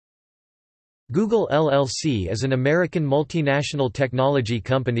Google LLC is an American multinational technology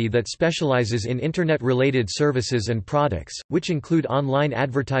company that specializes in Internet-related services and products, which include online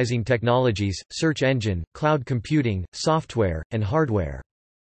advertising technologies, search engine, cloud computing, software, and hardware.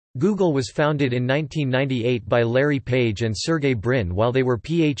 Google was founded in 1998 by Larry Page and Sergey Brin while they were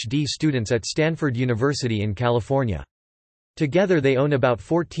PhD students at Stanford University in California. Together they own about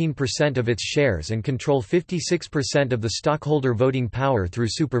 14% of its shares and control 56% of the stockholder voting power through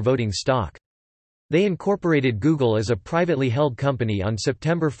supervoting stock. They incorporated Google as a privately held company on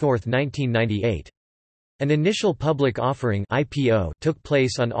September 4, 1998. An initial public offering (IPO) took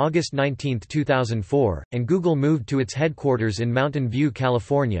place on August 19, 2004, and Google moved to its headquarters in Mountain View,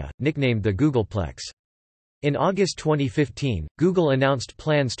 California, nicknamed the Googleplex. In August 2015, Google announced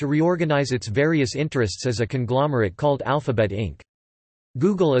plans to reorganize its various interests as a conglomerate called Alphabet Inc.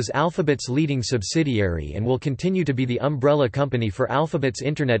 Google is Alphabet's leading subsidiary and will continue to be the umbrella company for Alphabet's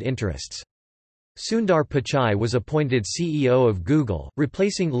Internet interests. Sundar Pichai was appointed CEO of Google,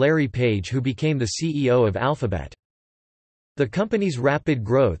 replacing Larry Page, who became the CEO of Alphabet. The company's rapid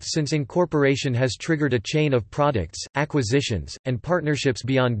growth since incorporation has triggered a chain of products, acquisitions, and partnerships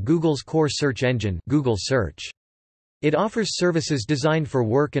beyond Google's core search engine, Google Search. It offers services designed for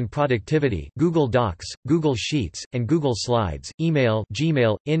work and productivity: Google Docs, Google Sheets, and Google Slides, email,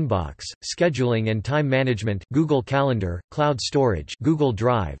 Gmail, inbox, scheduling and time management, Google Calendar, cloud storage, Google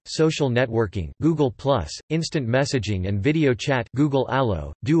Drive, social networking, Google+, instant messaging and video chat, Google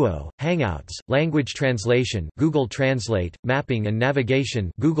Allo, Duo, Hangouts, language translation, Google Translate, mapping and navigation,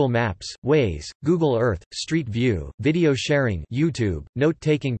 Google Maps, Waze, Google Earth, Street View, video sharing, YouTube,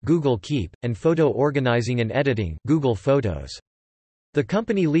 note-taking, Google Keep, and photo organizing and editing, Google Photos. The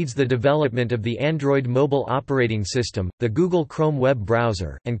company leads the development of the Android mobile operating system, the Google Chrome web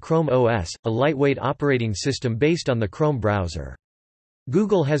browser, and Chrome OS, a lightweight operating system based on the Chrome browser.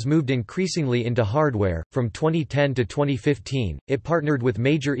 Google has moved increasingly into hardware. From 2010 to 2015, it partnered with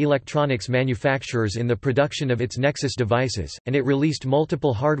major electronics manufacturers in the production of its Nexus devices, and it released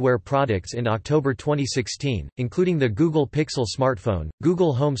multiple hardware products in October 2016, including the Google Pixel smartphone,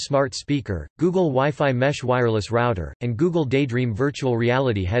 Google Home smart speaker, Google Wi-Fi mesh wireless router, and Google Daydream virtual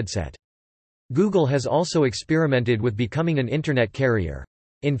reality headset. Google has also experimented with becoming an Internet carrier.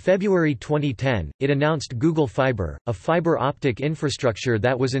 In February 2010, it announced Google Fiber, a fiber optic infrastructure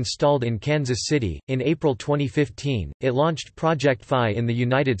that was installed in Kansas City. In April 2015, it launched Project Fi in the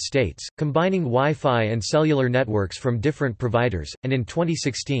United States, combining Wi-Fi and cellular networks from different providers, and in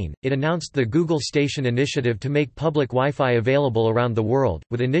 2016, it announced the Google Station initiative to make public Wi-Fi available around the world,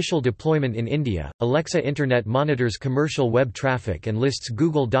 with initial deployment in India. Alexa Internet monitors commercial web traffic and lists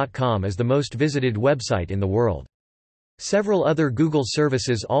Google.com as the most visited website in the world. Several other Google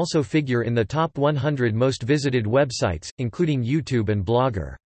services also figure in the top 100 most visited websites, including YouTube and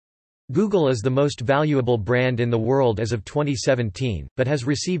Blogger. Google is the most valuable brand in the world as of 2017, but has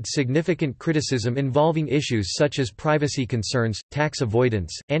received significant criticism involving issues such as privacy concerns, tax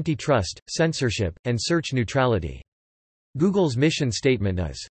avoidance, antitrust, censorship, and search neutrality. Google's mission statement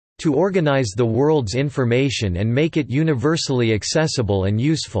is, "to organize the world's information and make it universally accessible and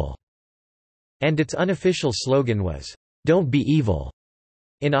useful," and its unofficial slogan was, "Don't be evil."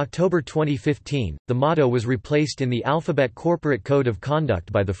 In October 2015, the motto was replaced in the Alphabet Corporate Code of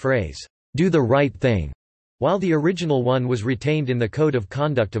Conduct by the phrase, "Do the right thing," while the original one was retained in the Code of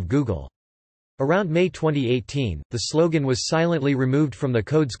Conduct of Google. Around May 2018, the slogan was silently removed from the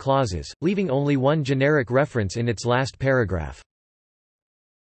code's clauses, leaving only one generic reference in its last paragraph.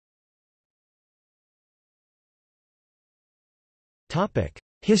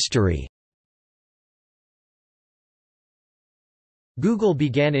 History. Google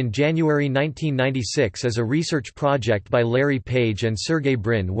began in January 1996 as a research project by Larry Page and Sergey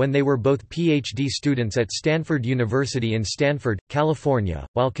Brin when they were both PhD students at Stanford University in Stanford, California.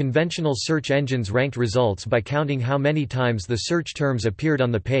 While conventional search engines ranked results by counting how many times the search terms appeared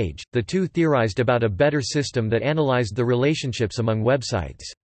on the page, the two theorized about a better system that analyzed the relationships among websites.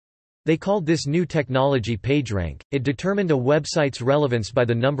 They called this new technology PageRank. It determined a website's relevance by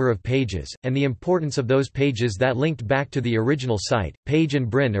the number of pages, and the importance of those pages that linked back to the original site. Page and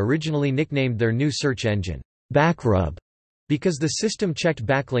Brin originally nicknamed their new search engine Backrub, because the system checked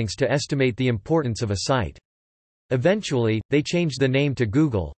backlinks to estimate the importance of a site. Eventually, they changed the name to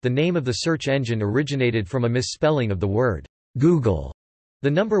Google. The name of the search engine originated from a misspelling of the word Google. The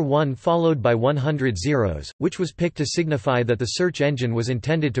number 1 followed by 100 zeros, which was picked to signify that the search engine was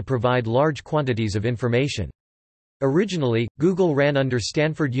intended to provide large quantities of information. Originally, Google ran under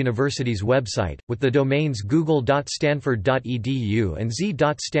Stanford University's website, with the domains google.stanford.edu and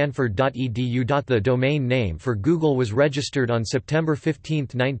z.stanford.edu. The domain name for Google was registered on September 15,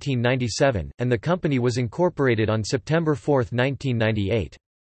 1997, and the company was incorporated on September 4, 1998.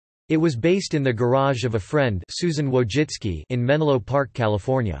 It was based in the garage of a friend, Susan Wojcicki, in Menlo Park,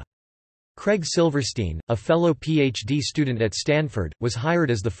 California. Craig Silverstein, a fellow PhD student at Stanford, was hired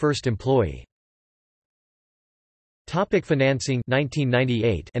as the first employee. Financing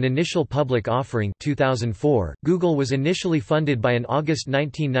 1998 and initial public offering 2004. Google was initially funded by an August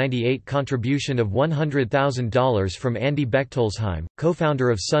 1998 contribution of $100,000 from Andy Bechtolsheim, co-founder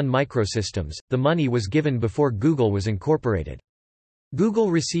of Sun Microsystems. The money was given before Google was incorporated.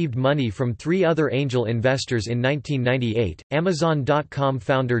 Google received money from three other angel investors in 1998, Amazon.com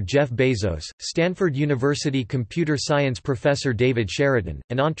founder Jeff Bezos, Stanford University computer science professor David Sheridan,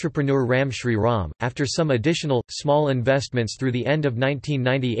 and entrepreneur Ram Shriram. After some additional, small investments through the end of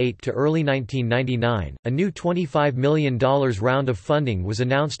 1998 to early 1999, a new $25 million round of funding was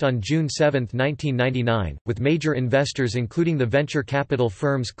announced on June 7, 1999, with major investors including the venture capital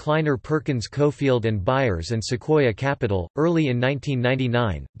firms Kleiner Perkins Cofield and Byers and Sequoia Capital. Early in 1999,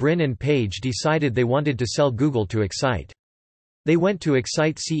 Brin and Page decided they wanted to sell Google to Excite. They went to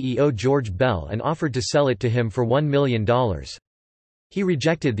Excite CEO George Bell and offered to sell it to him for $1 million. He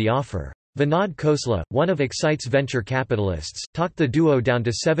rejected the offer. Vinod Khosla, one of Excite's venture capitalists, talked the duo down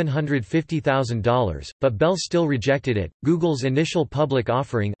to $750,000, but Bell still rejected it. Google's initial public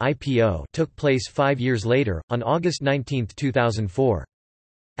offering (IPO) took place 5 years later, on August 19, 2004.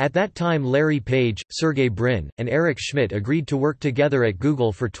 At that time Larry Page, Sergey Brin, and Eric Schmidt agreed to work together at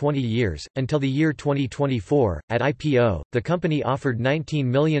Google for 20 years, until the year 2024. At IPO, the company offered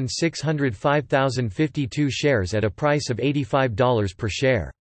 19,605,052 shares at a price of $85 per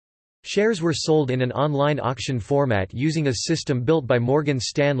share. Shares were sold in an online auction format using a system built by Morgan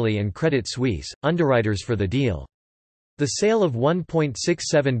Stanley and Credit Suisse, underwriters for the deal. The sale of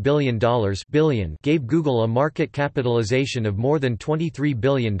 $1.67 billion gave Google a market capitalization of more than $23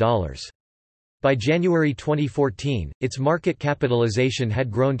 billion. By January 2014, its market capitalization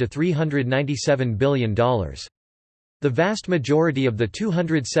had grown to $397 billion. The vast majority of the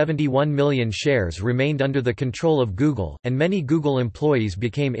 271 million shares remained under the control of Google, and many Google employees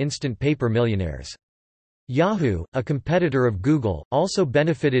became instant paper millionaires. Yahoo, a competitor of Google, also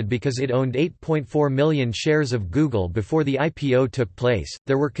benefited because it owned 8.4 million shares of Google before the IPO took place.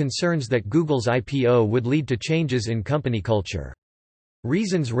 There were concerns that Google's IPO would lead to changes in company culture.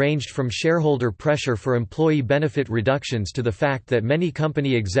 Reasons ranged from shareholder pressure for employee benefit reductions to the fact that many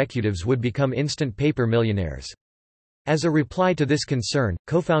company executives would become instant paper millionaires. As a reply to this concern,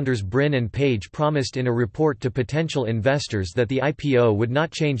 co-founders Brin and Page promised in a report to potential investors that the IPO would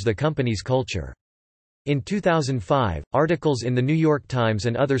not change the company's culture. In 2005, articles in The New York Times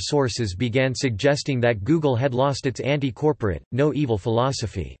and other sources began suggesting that Google had lost its anti-corporate, no-evil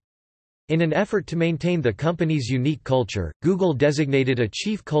philosophy. In an effort to maintain the company's unique culture, Google designated a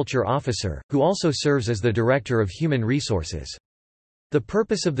Chief Culture Officer, who also serves as the Director of Human Resources. The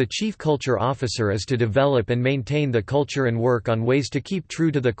purpose of the Chief Culture Officer is to develop and maintain the culture and work on ways to keep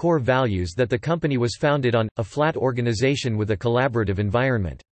true to the core values that the company was founded on, a flat organization with a collaborative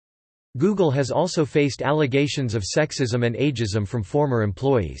environment. Google has also faced allegations of sexism and ageism from former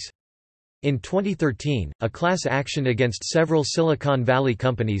employees. In 2013, a class action against several Silicon Valley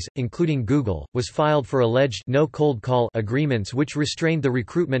companies, including Google, was filed for alleged no cold call agreements which restrained the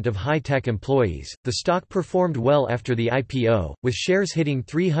recruitment of high-tech employees. The stock performed well after the IPO, with shares hitting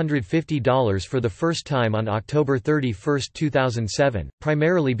 $350 for the first time on October 31, 2007,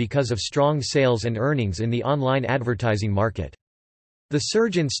 primarily because of strong sales and earnings in the online advertising market. The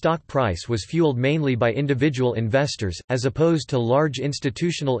surge in stock price was fueled mainly by individual investors, as opposed to large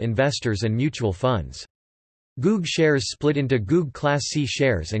institutional investors and mutual funds. Goog shares split into Goog Class C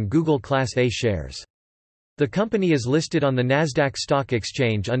shares and Google Class A shares. The company is listed on the Nasdaq Stock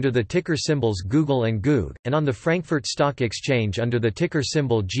Exchange under the ticker symbols Google and Goog, and on the Frankfurt Stock Exchange under the ticker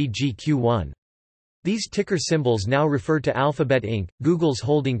symbol GGQ1. These ticker symbols now refer to Alphabet Inc., Google's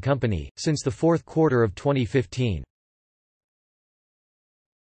holding company, since the fourth quarter of 2015.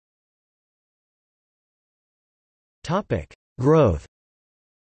 Growth.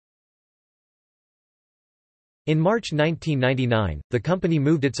 In March 1999, the company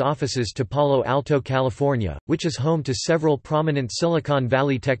moved its offices to Palo Alto, California, which is home to several prominent Silicon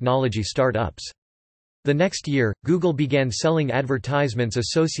Valley technology startups. The next year, Google began selling advertisements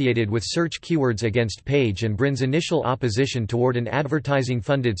associated with search keywords against Page and Brin's initial opposition toward an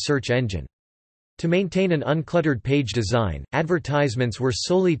advertising-funded search engine. To maintain an uncluttered page design, advertisements were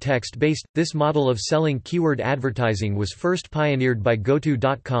solely text-based. This model of selling keyword advertising was first pioneered by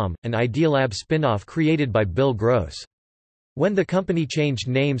GoTo.com, an Idealab spin-off created by Bill Gross. When the company changed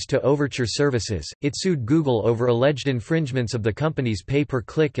names to Overture Services, it sued Google over alleged infringements of the company's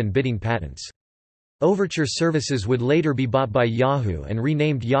pay-per-click and bidding patents. Overture Services would later be bought by Yahoo and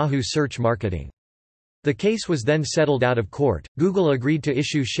renamed Yahoo Search Marketing. The case was then settled out of court. Google agreed to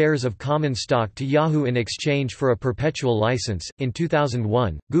issue shares of common stock to Yahoo in exchange for a perpetual license. In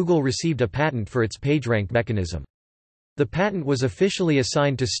 2001, Google received a patent for its PageRank mechanism. The patent was officially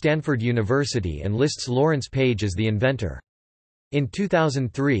assigned to Stanford University and lists Lawrence Page as the inventor. In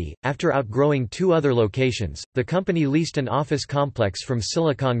 2003, after outgrowing two other locations, the company leased an office complex from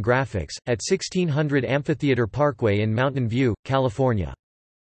Silicon Graphics, at 1600 Amphitheater Parkway in Mountain View, California.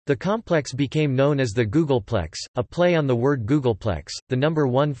 The complex became known as the Googleplex, a play on the word Googleplex, the number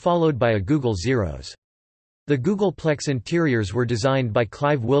 1 followed by a Google zeros. The Googleplex interiors were designed by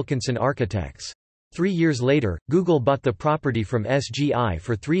Clive Wilkinson Architects. 3 years later, Google bought the property from SGI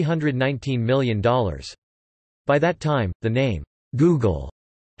for $319 million. By that time, the name, Google,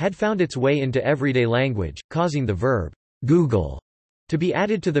 had found its way into everyday language, causing the verb, Google, to be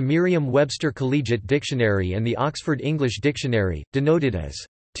added to the Merriam-Webster Collegiate Dictionary and the Oxford English Dictionary, denoted as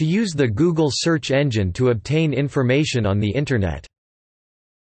to use the Google search engine to obtain information on the Internet.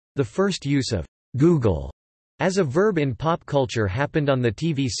 The first use of Google as a verb in pop culture happened on the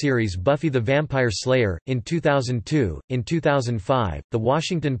TV series Buffy the Vampire Slayer, in 2002. In 2005, The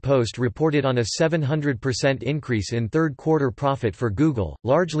Washington Post reported on a 700% increase in third-quarter profit for Google,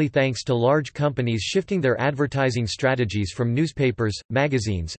 largely thanks to large companies shifting their advertising strategies from newspapers,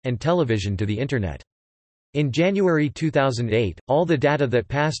 magazines, and television to the Internet. In January 2008, all the data that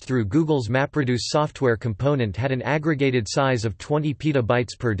passed through Google's MapReduce software component had an aggregated size of 20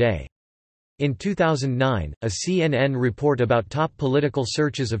 petabytes per day. In 2009, a CNN report about top political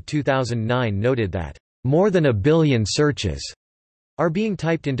searches of 2009 noted that, "more than a billion searches" are being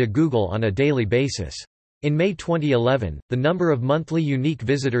typed into Google on a daily basis. In May 2011, the number of monthly unique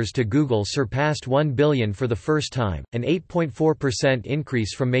visitors to Google surpassed 1 billion for the first time, an 8.4%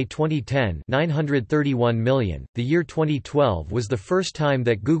 increase from May 2010, 931 million. The year 2012 was the first time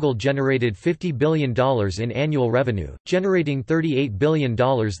that Google generated $50 billion in annual revenue, generating $38 billion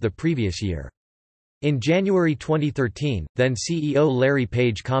the previous year. In January 2013, then CEO Larry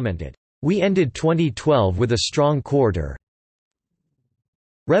Page commented, "We ended 2012 with a strong quarter.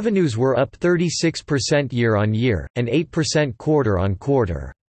 Revenues were up 36% year-on-year, and 8%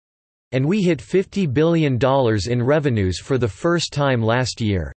 quarter-on-quarter. And we hit $50 billion in revenues for the first time last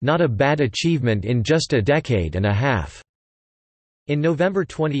year, not a bad achievement in just a decade and a half." In November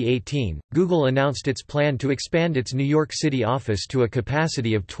 2018, Google announced its plan to expand its New York City office to a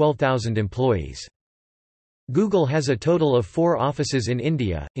capacity of 12,000 employees. Google has a total of 4 offices in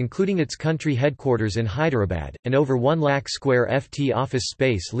India, including its country headquarters in Hyderabad, and over 1 lakh square ft office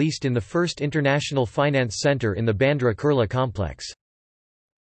space leased in the first International Finance Centre in the Bandra Kurla complex.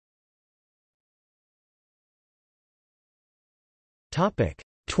 Topic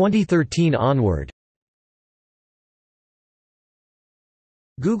 2013 onward.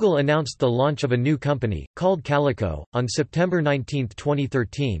 Google announced the launch of a new company, called Calico, on September 19,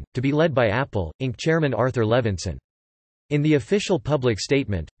 2013, to be led by Apple, Inc. chairman Arthur Levinson. In the official public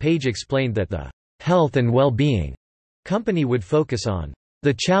statement, Page explained that the health and well-being company would focus on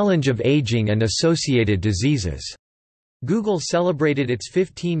the challenge of aging and associated diseases. Google celebrated its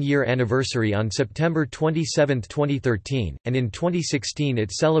 15-year anniversary on September 27, 2013, and in 2016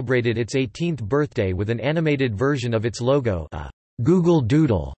 it celebrated its 18th birthday with an animated version of its logo, a Google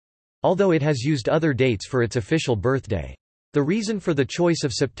Doodle, although it has used other dates for its official birthday. The reason for the choice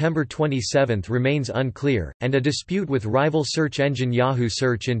of September 27 remains unclear, and a dispute with rival search engine Yahoo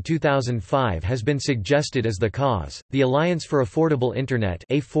Search in 2005 has been suggested as the cause. The Alliance for Affordable Internet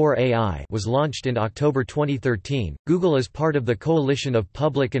 (A4AI) was launched in October 2013. Google is part of the coalition of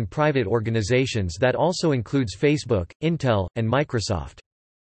public and private organizations that also includes Facebook, Intel, and Microsoft.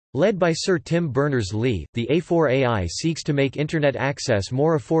 Led by Sir Tim Berners-Lee, the A4AI seeks to make Internet access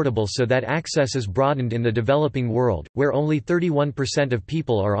more affordable so that access is broadened in the developing world, where only 31% of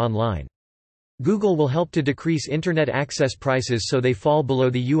people are online. Google will help to decrease Internet access prices so they fall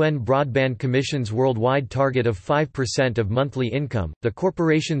below the UN Broadband Commission's worldwide target of 5% of monthly income. The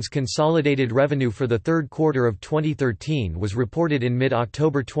corporation's consolidated revenue for the third quarter of 2013 was reported in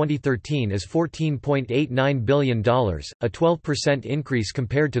mid-October 2013 as $14.89 billion, a 12% increase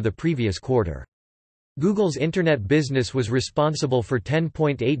compared to the previous quarter. Google's Internet business was responsible for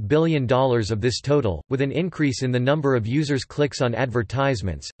 $10.8 billion of this total, with an increase in the number of users' clicks on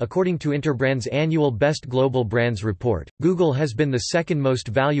advertisements. According to Interbrand's annual Best Global Brands report, Google has been the second most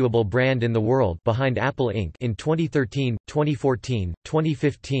valuable brand in the world behind Apple Inc. in 2013, 2014,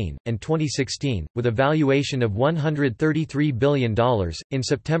 2015, and 2016, with a valuation of $133 billion. In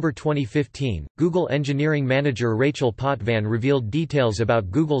September 2015, Google engineering manager Rachel Potvin revealed details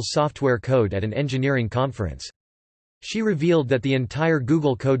about Google's software code at an engineering conference. She revealed that the entire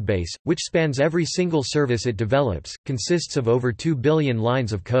Google codebase, which spans every single service it develops, consists of over 2 billion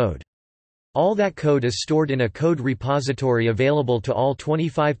lines of code. All that code is stored in a code repository available to all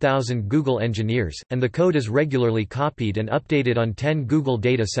 25,000 Google engineers, and the code is regularly copied and updated on 10 Google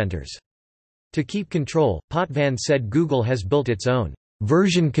data centers. To keep control, Potvin said Google has built its own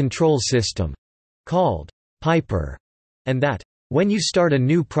version control system, called Piper, and that when you start a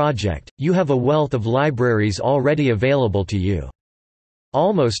new project, you have a wealth of libraries already available to you.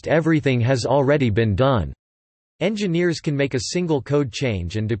 Almost everything has already been done. Engineers can make a single code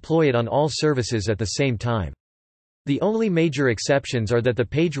change and deploy it on all services at the same time. The only major exceptions are that the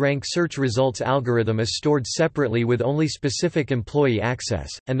PageRank search results algorithm is stored separately with only specific employee access,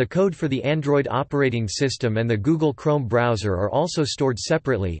 and the code for the Android operating system and the Google Chrome browser are also stored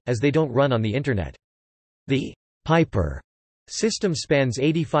separately, as they don't run on the Internet. The Piper system spans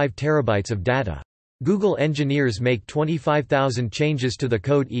 85 terabytes of data. Google engineers make 25,000 changes to the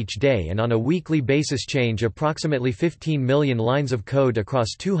code each day and on a weekly basis change approximately 15 million lines of code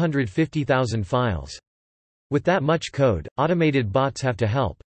across 250,000 files. With that much code, automated bots have to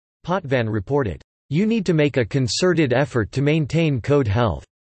help. Potvin reported, "You need to make a concerted effort to maintain code health.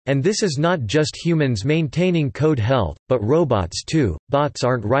 And this is not just humans maintaining code health, but robots too. Bots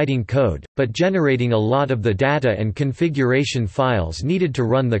aren't writing code, but generating a lot of the data and configuration files needed to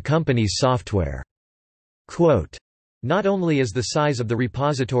run the company's software." Quote, "Not only is the size of the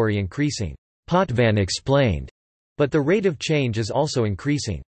repository increasing," Potvin explained, "but the rate of change is also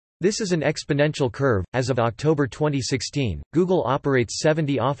increasing. This is an exponential curve." As of October 2016, Google operates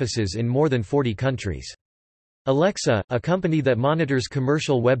 70 offices in more than 40 countries. Alexa, a company that monitors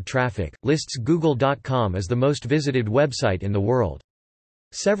commercial web traffic, lists Google.com as the most visited website in the world.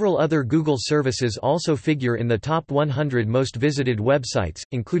 Several other Google services also figure in the top 100 most visited websites,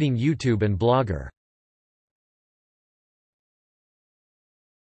 including YouTube and Blogger.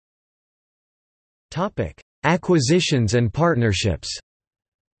 Acquisitions and partnerships.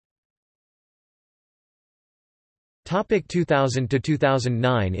 2000 to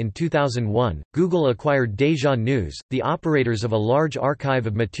 2009. In 2001, Google acquired Deja News, the operators of a large archive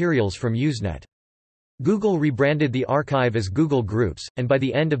of materials from Usenet. Google rebranded the archive as Google Groups, and by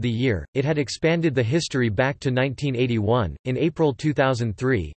the end of the year, it had expanded the history back to 1981. In April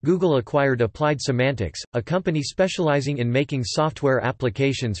 2003, Google acquired Applied Semantics, a company specializing in making software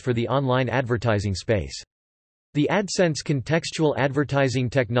applications for the online advertising space. The AdSense contextual advertising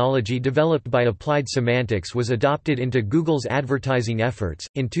technology developed by Applied Semantics was adopted into Google's advertising efforts.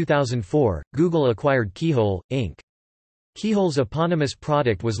 In 2004, Google acquired Keyhole, Inc. Keyhole's eponymous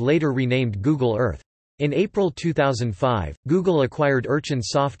product was later renamed Google Earth. In April 2005, Google acquired Urchin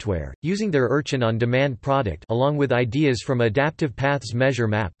Software, using their Urchin On Demand product along with ideas from Adaptive Paths Measure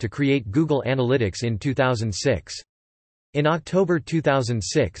Map to create Google Analytics in 2006. In October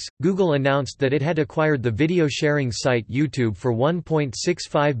 2006, Google announced that it had acquired the video sharing site YouTube for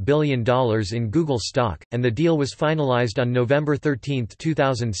 $1.65 billion in Google stock, and the deal was finalized on November 13,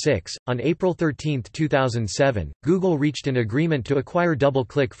 2006. On April 13, 2007, Google reached an agreement to acquire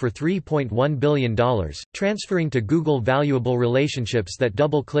DoubleClick for $3.1 billion, transferring to Google valuable relationships that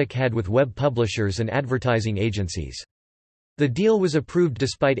DoubleClick had with web publishers and advertising agencies. The deal was approved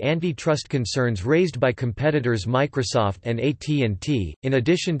despite antitrust concerns raised by competitors Microsoft and AT&T. In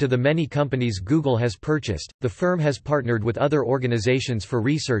addition to the many companies Google has purchased, the firm has partnered with other organizations for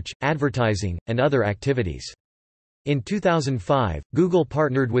research, advertising, and other activities. In 2005, Google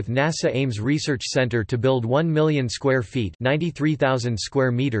partnered with NASA Ames Research Center to build 1 million square feet (93,000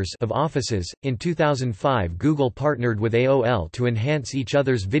 square meters) of offices. In 2005, Google partnered with AOL to enhance each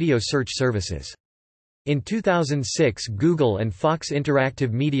other's video search services. In 2006, Google and Fox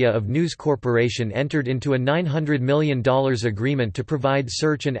Interactive Media of News Corporation entered into a $900 million agreement to provide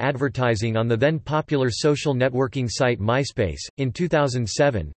search and advertising on the then popular social networking site MySpace. In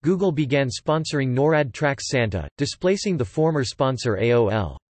 2007, Google began sponsoring NORAD Tracks Santa, displacing the former sponsor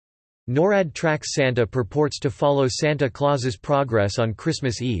AOL. NORAD tracks Santa purports to follow Santa Claus's progress on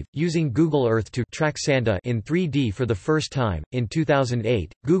Christmas Eve, using Google Earth to track Santa in 3D for the first time. In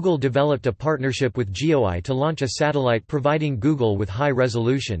 2008, Google developed a partnership with GeoEye to launch a satellite providing Google with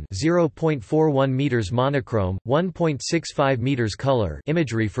high-resolution (0.41 meters monochrome, 1.65 meters color)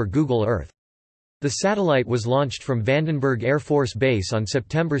 imagery for Google Earth. The satellite was launched from Vandenberg Air Force Base on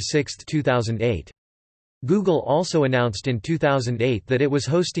September 6, 2008. Google also announced in 2008 that it was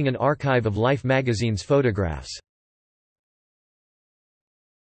hosting an archive of Life magazine's photographs.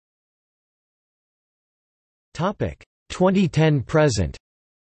 Topic: 2010–present.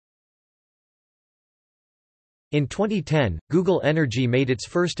 In 2010, Google Energy made its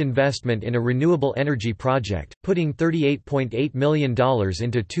first investment in a renewable energy project, putting $38.8 million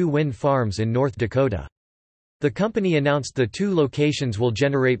into 2 wind farms in North Dakota. The company announced the 2 locations will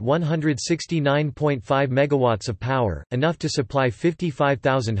generate 169.5 megawatts of power, enough to supply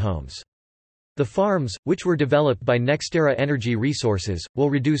 55,000 homes. The farms, which were developed by NextEra Energy Resources,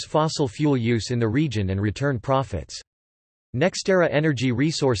 will reduce fossil fuel use in the region and return profits. NextEra Energy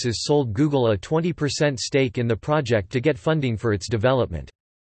Resources sold Google a 20% stake in the project to get funding for its development.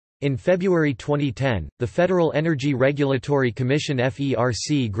 In February 2010, the Federal Energy Regulatory Commission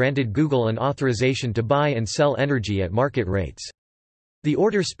 (FERC) granted Google an authorization to buy and sell energy at market rates. The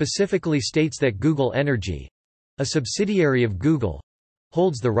order specifically states that Google Energy, a subsidiary of Google,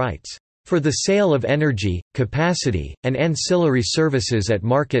 holds the rights for the sale of energy, capacity, and ancillary services at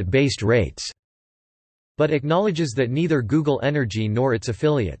market-based rates, but acknowledges that neither Google Energy nor its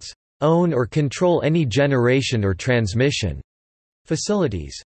affiliates own or control any generation or transmission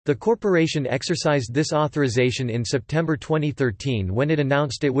facilities. The corporation exercised this authorization in September 2013 when it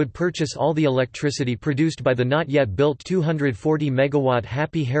announced it would purchase all the electricity produced by the not-yet-built 240-megawatt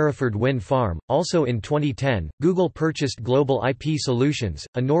Happy Hereford wind farm. Also in 2010, Google purchased Global IP Solutions,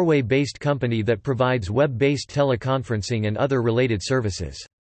 a Norway-based company that provides web-based teleconferencing and other related services.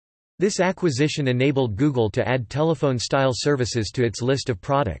 This acquisition enabled Google to add telephone-style services to its list of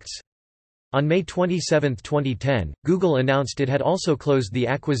products. On May 27, 2010, Google announced it had also closed the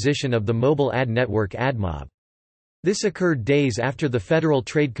acquisition of the mobile ad network AdMob. This occurred days after the Federal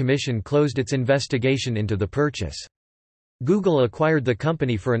Trade Commission closed its investigation into the purchase. Google acquired the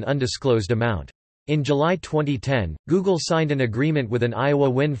company for an undisclosed amount. In July 2010, Google signed an agreement with an Iowa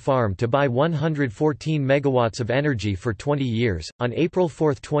wind farm to buy 114 megawatts of energy for 20 years. On April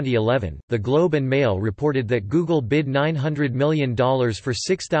 4, 2011, The Globe and Mail reported that Google bid $900 million for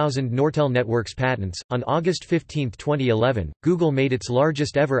 6,000 Nortel Networks patents. On August 15, 2011, Google made its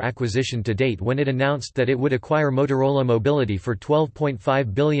largest ever acquisition to date when it announced that it would acquire Motorola Mobility for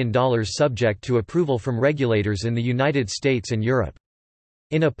 $12.5 billion subject to approval from regulators in the United States and Europe.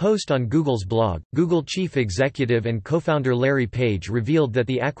 In a post on Google's blog, Google chief executive and co-founder Larry Page revealed that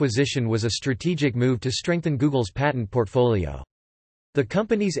the acquisition was a strategic move to strengthen Google's patent portfolio. The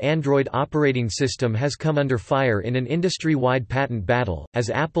company's Android operating system has come under fire in an industry-wide patent battle, as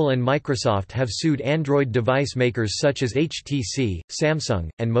Apple and Microsoft have sued Android device makers such as HTC, Samsung,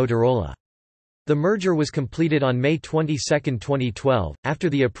 and Motorola. The merger was completed on May 22, 2012.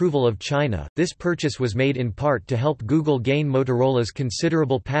 After the approval of China, this purchase was made in part to help Google gain Motorola's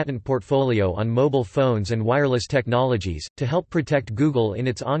considerable patent portfolio on mobile phones and wireless technologies, to help protect Google in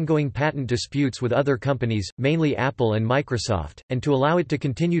its ongoing patent disputes with other companies, mainly Apple and Microsoft, and to allow it to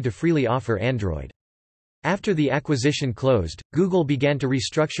continue to freely offer Android. After the acquisition closed, Google began to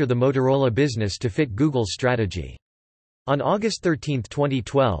restructure the Motorola business to fit Google's strategy. On August 13,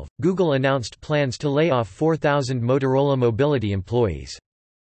 2012, Google announced plans to lay off 4,000 Motorola Mobility employees.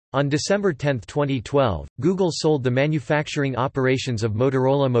 On December 10, 2012, Google sold the manufacturing operations of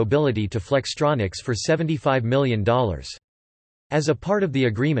Motorola Mobility to Flextronics for $75 million. As a part of the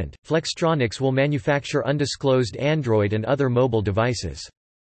agreement, Flextronics will manufacture undisclosed Android and other mobile devices.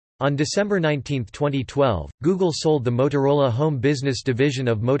 On December 19, 2012, Google sold the Motorola Home Business division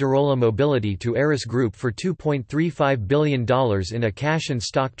of Motorola Mobility to Aris Group for $2.35 billion in a cash and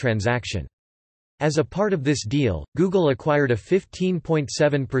stock transaction. As a part of this deal, Google acquired a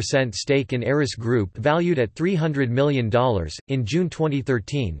 15.7% stake in Aris Group valued at $300 million. In June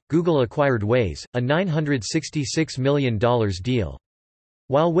 2013, Google acquired Waze, a $966 million deal.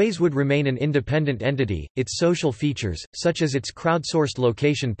 While Waze would remain an independent entity, its social features, such as its crowdsourced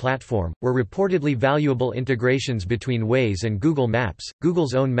location platform, were reportedly valuable integrations between Waze and Google Maps,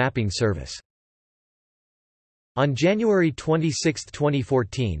 Google's own mapping service. On January 26,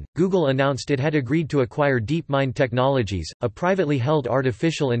 2014, Google announced it had agreed to acquire DeepMind Technologies, a privately held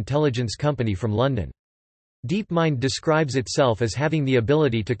artificial intelligence company from London. DeepMind describes itself as having the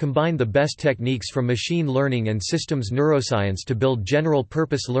ability to combine the best techniques from machine learning and systems neuroscience to build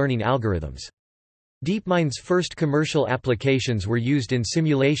general-purpose learning algorithms. DeepMind's first commercial applications were used in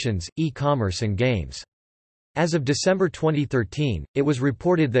simulations, e-commerce and games. As of December 2013, it was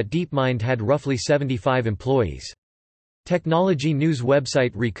reported that DeepMind had roughly 75 employees. Technology news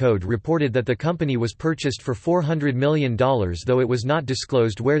website Recode reported that the company was purchased for $400 million, though it was not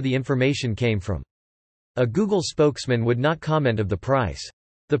disclosed where the information came from. A Google spokesman would not comment of the price.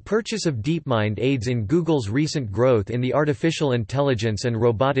 The purchase of DeepMind aids in Google's recent growth in the artificial intelligence and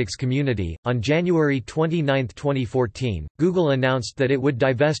robotics community. On January 29, 2014, Google announced that it would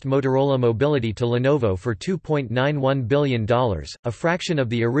divest Motorola Mobility to Lenovo for $2.91 billion, a fraction of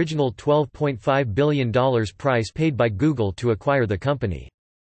the original $12.5 billion price paid by Google to acquire the company.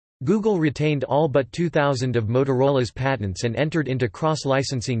 Google retained all but 2,000 of Motorola's patents and entered into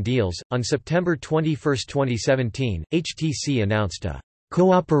cross-licensing deals. On September 21, 2017, HTC announced a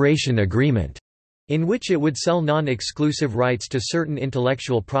cooperation agreement in which it would sell non-exclusive rights to certain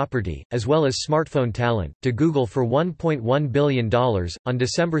intellectual property, as well as smartphone talent, to Google for $1.1 billion. On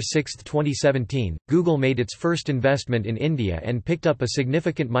December 6, 2017, Google made its first investment in India and picked up a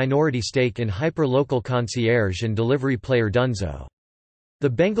significant minority stake in hyper-local concierge and delivery player Dunzo. The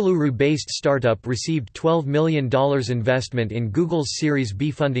Bengaluru-based startup received $12 million investment in Google's Series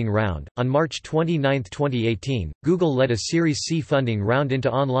B funding round. On March 29, 2018, Google led a Series C funding round into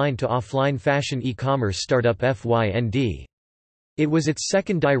online-to-offline fashion e-commerce startup FYND. It was its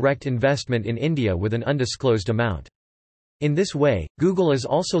second direct investment in India with an undisclosed amount. In this way, Google is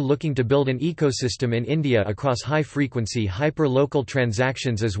also looking to build an ecosystem in India across high-frequency hyper-local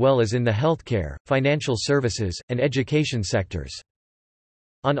transactions as well as in the healthcare, financial services, and education sectors.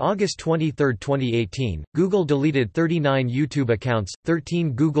 On August 23, 2018, Google deleted 39 YouTube accounts,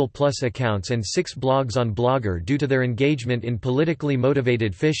 13 Google Plus accounts, and 6 blogs on Blogger due to their engagement in politically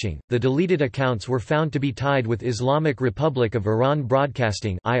motivated phishing. The deleted accounts were found to be tied with Islamic Republic of Iran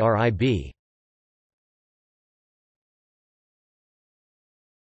Broadcasting (IRIB).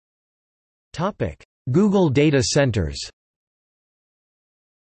 Topic: Google data centers.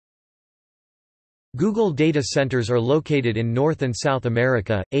 Google data centers are located in North and South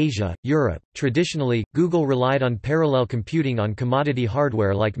America, Asia, Europe. Traditionally, Google relied on parallel computing on commodity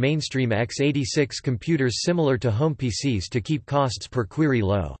hardware like mainstream x86 computers similar to home PCs to keep costs per query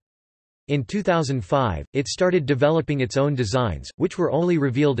low. In 2005, it started developing its own designs, which were only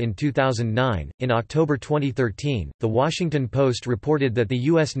revealed in 2009. In October 2013, The Washington Post reported that the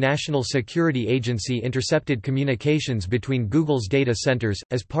U.S. National Security Agency intercepted communications between Google's data centers,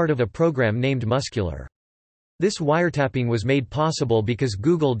 as part of a program named Muscular. This wiretapping was made possible because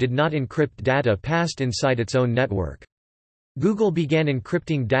Google did not encrypt data passed inside its own network. Google began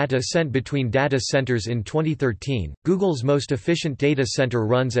encrypting data sent between data centers in 2013. Google's most efficient data center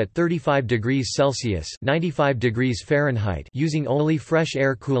runs at 35 degrees Celsius (95 degrees Fahrenheit) using only fresh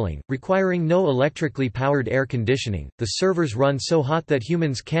air cooling, requiring no electrically powered air conditioning. The servers run so hot that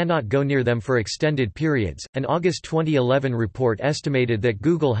humans cannot go near them for extended periods. An August 2011 report estimated that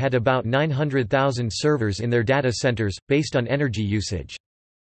Google had about 900,000 servers in their data centers, based on energy usage.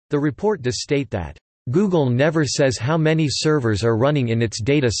 The report does state that Google never says how many servers are running in its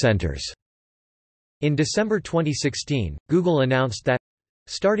data centers. In December 2016, Google announced that,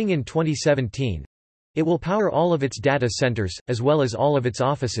 starting in 2017, it will power all of its data centers, as well as all of its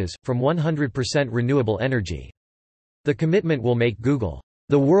offices, from 100% renewable energy. The commitment will make Google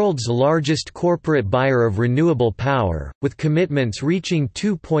the world's largest corporate buyer of renewable power, with commitments reaching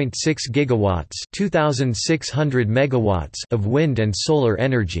 2.6 gigawatts (2,600 megawatts) of wind and solar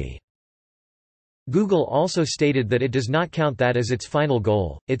energy. Google also stated that it does not count that as its final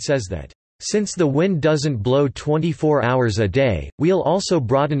goal. It says that, "Since the wind doesn't blow 24 hours a day, we'll also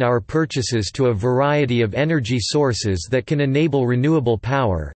broaden our purchases to a variety of energy sources that can enable renewable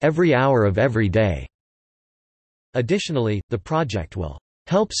power, every hour of every day." Additionally, the project will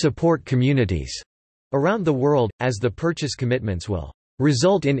help support communities around the world, as the purchase commitments will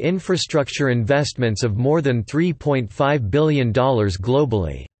result in infrastructure investments of more than $3.5 billion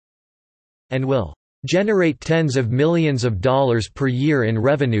globally, and will generate tens of millions of dollars per year in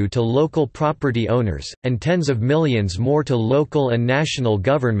revenue to local property owners, and tens of millions more to local and national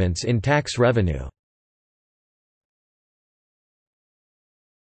governments in tax revenue.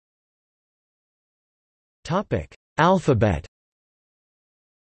 Alphabet.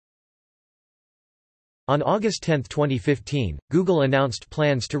 On August 10, 2015, Google announced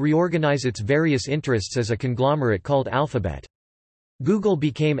plans to reorganize its various interests as a conglomerate called Alphabet. Google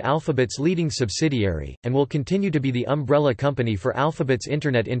became Alphabet's leading subsidiary, and will continue to be the umbrella company for Alphabet's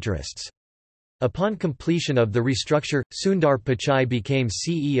Internet interests. Upon completion of the restructure, Sundar Pichai became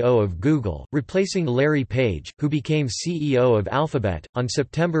CEO of Google, replacing Larry Page, who became CEO of Alphabet. On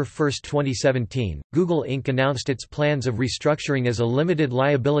September 1, 2017, Google Inc. announced its plans of restructuring as a limited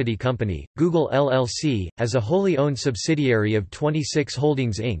liability company, Google LLC, as a wholly owned subsidiary of 26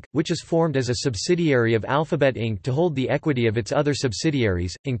 Holdings Inc., which is formed as a subsidiary of Alphabet Inc. to hold the equity of its other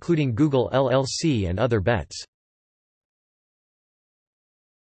subsidiaries, including Google LLC and Other Bets.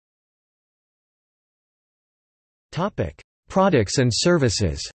 Products and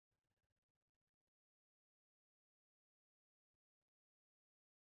services.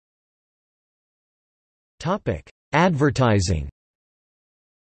 Advertising.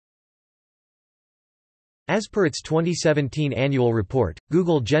 As per its 2017 annual report,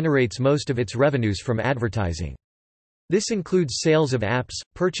 Google generates most of its revenues from advertising. This includes sales of apps,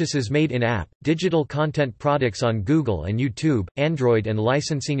 purchases made in-app, digital content products on Google and YouTube, Android and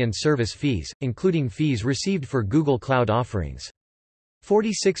licensing and service fees, including fees received for Google Cloud offerings.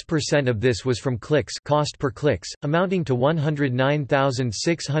 46% of this was from clicks, cost per clicks, amounting to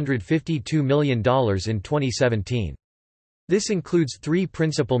 $109,652 million in 2017. This includes three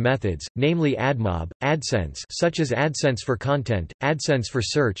principal methods, namely AdMob, AdSense such as AdSense for content, AdSense for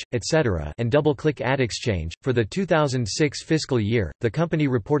search, etc., and DoubleClick AdExchange. For the 2006 fiscal year, the company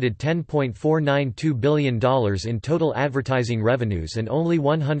reported $10.492 billion in total advertising revenues and only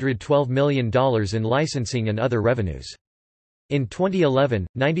 $112 million in licensing and other revenues. In 2011,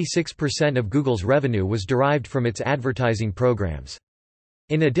 96% of Google's revenue was derived from its advertising programs.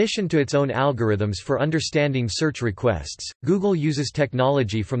 In addition to its own algorithms for understanding search requests, Google uses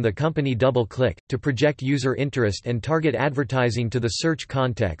technology from the company DoubleClick to project user interest and target advertising to the search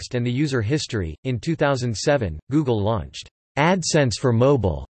context and the user history. In 2007, Google launched AdSense for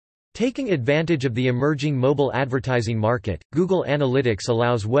mobile. Taking advantage of the emerging mobile advertising market, Google Analytics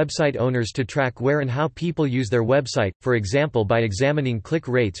allows website owners to track where and how people use their website, for example by examining click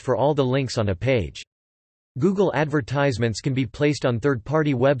rates for all the links on a page. Google advertisements can be placed on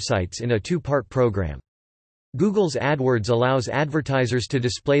third-party websites in a two-part program. Google's AdWords allows advertisers to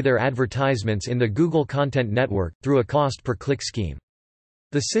display their advertisements in the Google Content Network, through a cost-per-click scheme.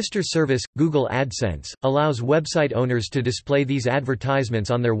 The sister service, Google AdSense, allows website owners to display these advertisements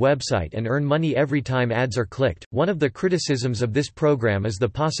on their website and earn money every time ads are clicked. One of the criticisms of this program is the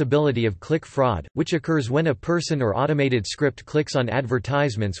possibility of click fraud, which occurs when a person or automated script clicks on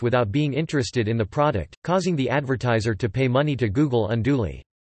advertisements without being interested in the product, causing the advertiser to pay money to Google unduly.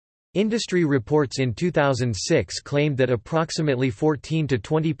 Industry reports in 2006 claimed that approximately 14 to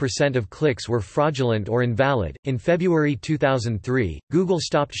 20% of clicks were fraudulent or invalid. In February 2003, Google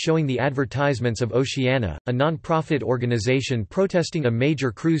stopped showing the advertisements of Oceana, a non-profit organization protesting a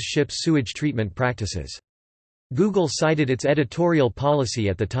major cruise ship's sewage treatment practices. Google cited its editorial policy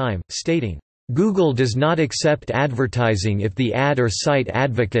at the time, stating, "Google does not accept advertising if the ad or site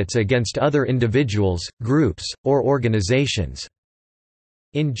advocates against other individuals, groups, or organizations."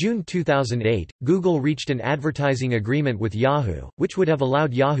 In June 2008, Google reached an advertising agreement with Yahoo, which would have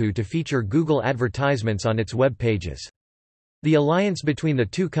allowed Yahoo to feature Google advertisements on its web pages. The alliance between the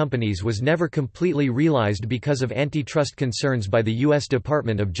two companies was never completely realized because of antitrust concerns by the U.S.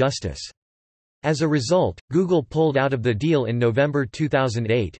 Department of Justice. As a result, Google pulled out of the deal in November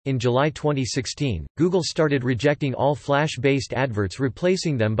 2008. In July 2016, Google started rejecting all Flash-based adverts,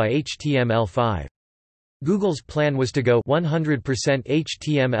 replacing them by HTML5. Google's plan was to go 100%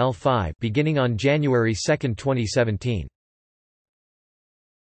 HTML5 beginning on January 2, 2017.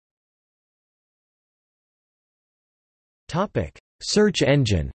 Topic: Search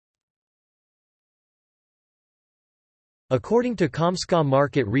engine. According to Comscore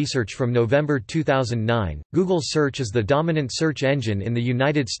market research from November 2009, Google Search is the dominant search engine in the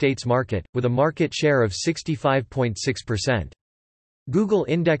United States market, with a market share of 65.6%. Google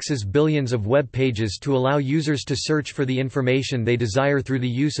indexes billions of web pages to allow users to search for the information they desire through the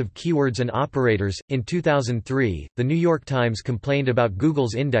use of keywords and operators. In 2003, The New York Times complained about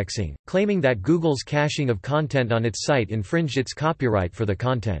Google's indexing, claiming that Google's caching of content on its site infringed its copyright for the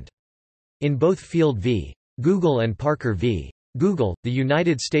content. In both Field v. Google and Parker v. Google, the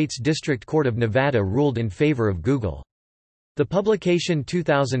United States District Court of Nevada ruled in favor of Google. The publication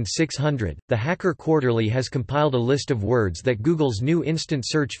 2600, The Hacker Quarterly, has compiled a list of words that Google's new instant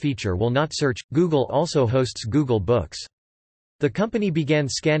search feature will not search. Google also hosts Google Books. The company began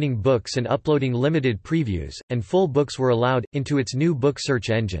scanning books and uploading limited previews, and full books were allowed, into its new book search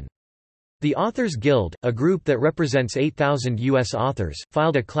engine. The Authors Guild, a group that represents 8,000 U.S. authors,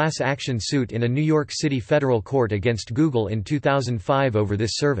 filed a class action suit in a New York City federal court against Google in 2005 over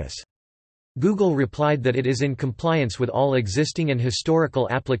this service. Google replied that it is in compliance with all existing and historical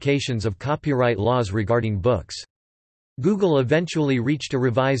applications of copyright laws regarding books. Google eventually reached a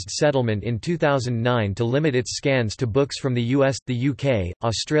revised settlement in 2009 to limit its scans to books from the US, the UK,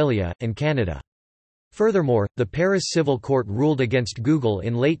 Australia, and Canada. Furthermore, the Paris Civil Court ruled against Google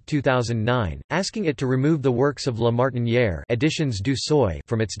in late 2009, asking it to remove the works of La Martinière Editions du Seuil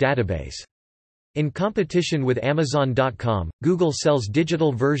from its database. In competition with Amazon.com, Google sells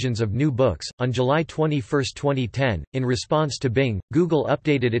digital versions of new books. On July 21, 2010, in response to Bing, Google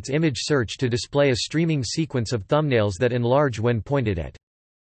updated its image search to display a streaming sequence of thumbnails that enlarge when pointed at.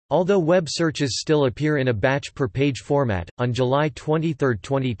 Although web searches still appear in a batch-per-page format, on July 23,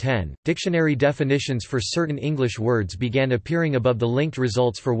 2010, dictionary definitions for certain English words began appearing above the linked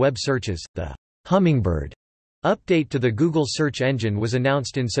results for web searches. The Hummingbird update to the Google search engine was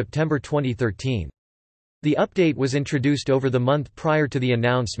announced in September 2013. The update was introduced over the month prior to the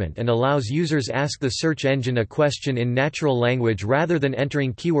announcement and allows users ask the search engine a question in natural language rather than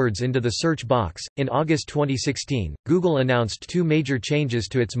entering keywords into the search box. In August 2016, Google announced two major changes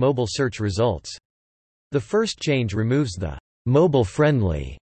to its mobile search results. The first change removes the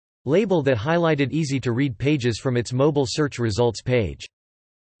mobile-friendly label that highlighted easy-to-read pages from its mobile search results page.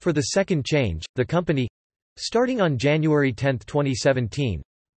 For the second change, the company, starting on January 10, 2017,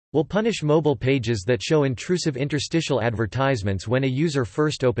 will punish mobile pages that show intrusive interstitial advertisements when a user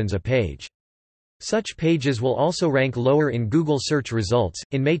first opens a page. Such pages will also rank lower in Google search results.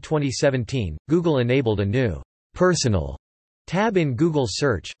 In May 2017, Google enabled a new Personal tab in Google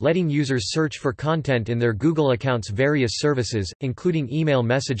Search, letting users search for content in their Google account's various services, including email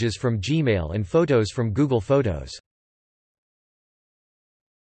messages from Gmail and photos from Google Photos.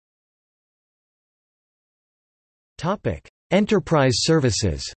 Topic: Enterprise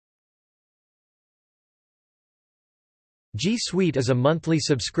services. G Suite is a monthly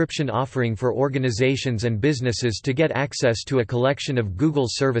subscription offering for organizations and businesses to get access to a collection of Google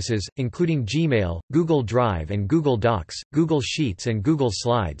services, including Gmail, Google Drive and Google Docs, Google Sheets and Google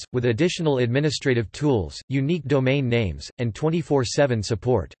Slides, with additional administrative tools, unique domain names, and 24/7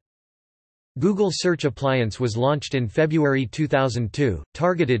 support. Google Search Appliance was launched in February 2002,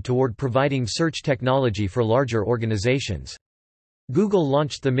 targeted toward providing search technology for larger organizations. Google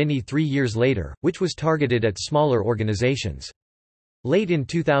launched the Mini 3 years later, which was targeted at smaller organizations. Late in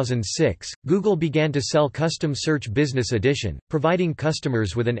 2006, Google began to sell Custom Search Business Edition, providing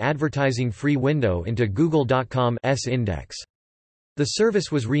customers with an advertising-free window into Google.com's index. The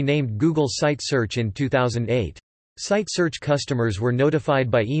service was renamed Google Site Search in 2008. Site Search customers were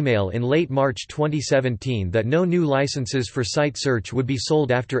notified by email in late March 2017 that no new licenses for Site Search would be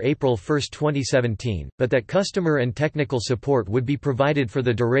sold after April 1, 2017, but that customer and technical support would be provided for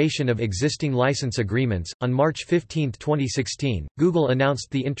the duration of existing license agreements. On March 15, 2016, Google announced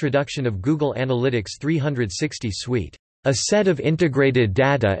the introduction of Google Analytics 360 Suite, a set of integrated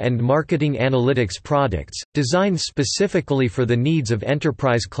data and marketing analytics products, designed specifically for the needs of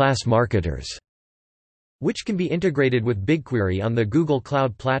enterprise-class marketers, which can be integrated with BigQuery on the Google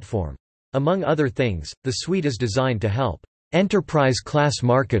Cloud Platform. Among other things, the suite is designed to help enterprise-class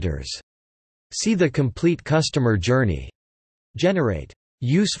marketers see the complete customer journey, generate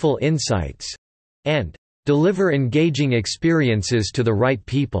useful insights, and deliver engaging experiences to the right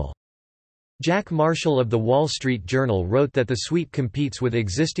people. Jack Marshall of The Wall Street Journal wrote that the suite competes with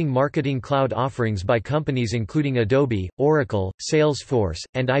existing marketing cloud offerings by companies including Adobe, Oracle, Salesforce,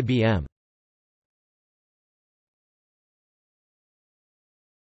 and IBM.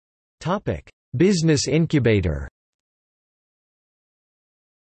 Business incubator.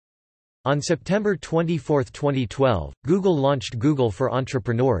 On September 24, 2012, Google launched Google for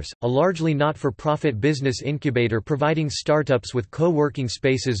Entrepreneurs, a largely not-for-profit business incubator providing startups with co-working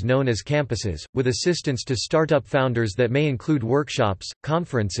spaces known as campuses, with assistance to startup founders that may include workshops,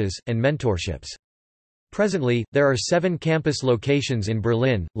 conferences, and mentorships. Presently, there are 7 campus locations in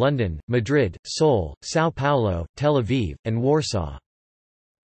Berlin, London, Madrid, Seoul, São Paulo, Tel Aviv, and Warsaw.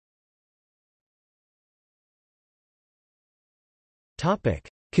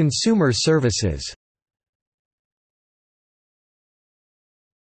 Consumer services.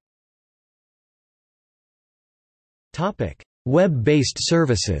 Web-based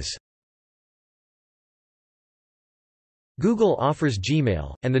services. Google offers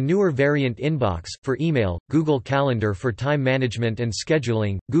Gmail, and the newer variant Inbox, for email, Google Calendar for time management and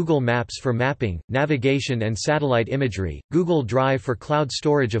scheduling, Google Maps for mapping, navigation and satellite imagery, Google Drive for cloud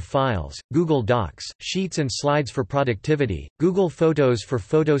storage of files, Google Docs, Sheets and Slides for productivity, Google Photos for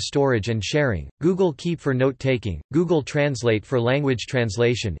photo storage and sharing, Google Keep for note-taking, Google Translate for language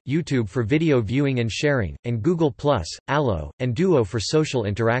translation, YouTube for video viewing and sharing, and Google+, Allo, and Duo for social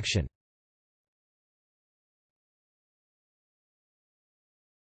interaction.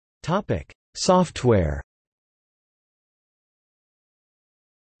 Software.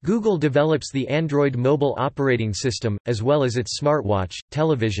 Google develops the Android mobile operating system, as well as its smartwatch,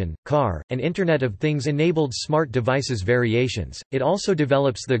 television, car, and Internet of Things-enabled smart devices variations. It also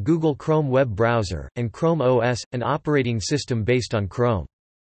develops the Google Chrome web browser, and Chrome OS, an operating system based on Chrome.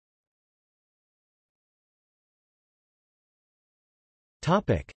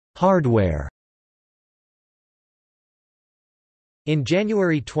 Hardware. In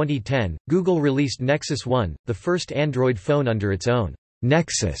January 2010, Google released Nexus One, the first Android phone under its own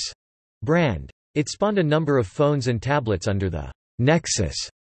Nexus brand. It spawned a number of phones and tablets under the Nexus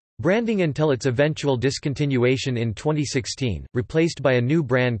branding until its eventual discontinuation in 2016, replaced by a new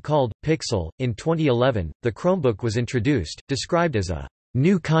brand called Pixel. In 2011, the Chromebook was introduced, described as a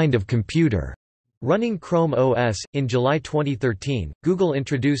new kind of computer running Chrome OS. In July 2013, Google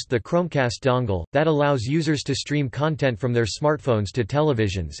introduced the Chromecast dongle, that allows users to stream content from their smartphones to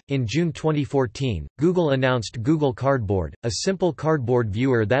televisions. In June 2014, Google announced Google Cardboard, a simple cardboard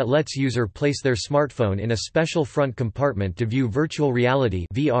viewer that lets user place their smartphone in a special front compartment to view virtual reality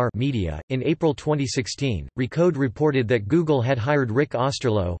 (VR) media. In April 2016, Recode reported that Google had hired Rick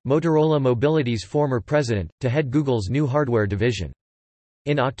Osterloh, Motorola Mobility's former president, to head Google's new hardware division.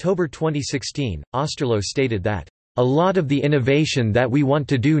 In October 2016, Osterloh stated that, "A lot of the innovation that we want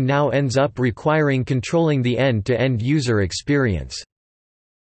to do now ends up requiring controlling the end-to-end user experience."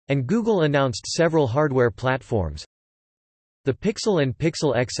 And Google announced several hardware platforms. The Pixel and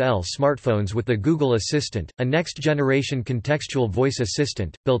Pixel XL smartphones with the Google Assistant, a next-generation contextual voice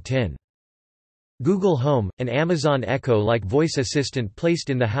assistant, built in. Google Home, an Amazon Echo-like voice assistant placed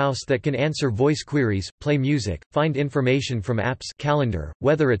in the house that can answer voice queries, play music, find information from apps, calendar,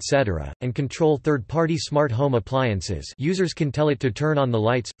 weather, etc., and control third-party smart home appliances. Users can tell it to turn on the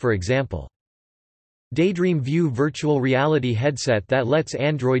lights, for example. Daydream View virtual reality headset that lets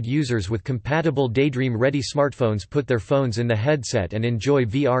Android users with compatible Daydream-ready smartphones put their phones in the headset and enjoy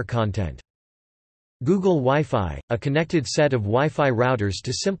VR content. Google Wi-Fi, a connected set of Wi-Fi routers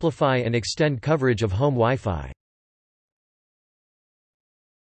to simplify and extend coverage of home Wi-Fi.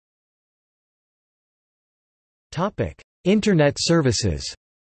 Internet services.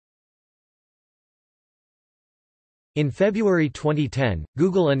 In February 2010,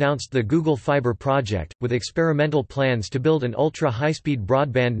 Google announced the Google Fiber project, with experimental plans to build an ultra-high-speed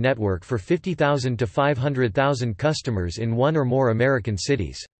broadband network for 50,000 to 500,000 customers in one or more American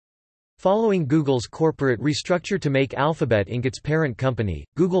cities. Following Google's corporate restructure to make Alphabet Inc. its parent company,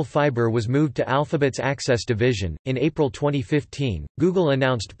 Google Fiber was moved to Alphabet's Access division. In April 2015, Google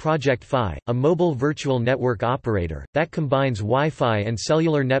announced Project Fi, a mobile virtual network operator that combines Wi-Fi and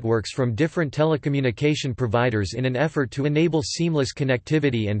cellular networks from different telecommunication providers in an effort to enable seamless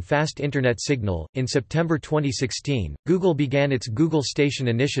connectivity and fast internet signal. In September 2016, Google began its Google Station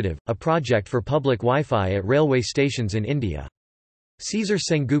initiative, a project for public Wi-Fi at railway stations in India. Caesar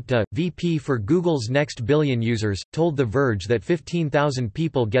Sengupta, VP for Google's Next Billion Users, told The Verge that 15,000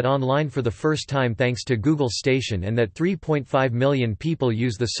 people get online for the first time thanks to Google Station and that 3.5 million people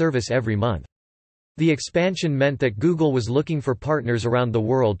use the service every month. The expansion meant that Google was looking for partners around the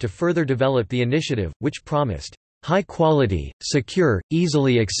world to further develop the initiative, which promised high-quality, secure,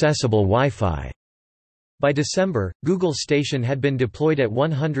 easily accessible Wi-Fi. By December, Google Station had been deployed at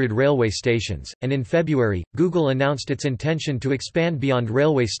 100 railway stations, and in February, Google announced its intention to expand beyond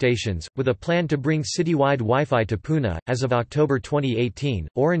railway stations, with a plan to bring citywide Wi-Fi to Pune. As of October 2018,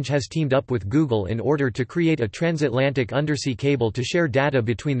 Orange has teamed up with Google in order to create a transatlantic undersea cable to share data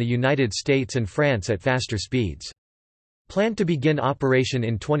between the United States and France at faster speeds. Planned to begin operation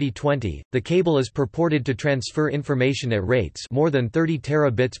in 2020, the cable is purported to transfer information at rates more than 30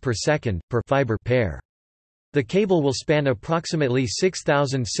 terabits per second, per fiber pair. The cable will span approximately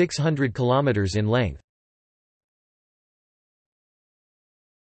 6,600 kilometers in length.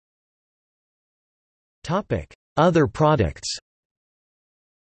 Other products.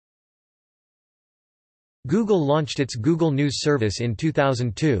 Google launched its Google News service in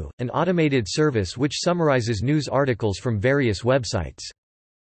 2002, an automated service which summarizes news articles from various websites.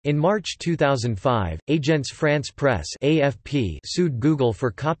 In March 2005, Agence France Presse (AFP) sued Google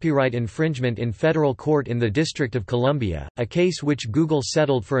for copyright infringement in federal court in the District of Columbia, a case which Google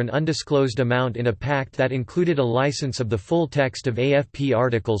settled for an undisclosed amount in a pact that included a license of the full text of AFP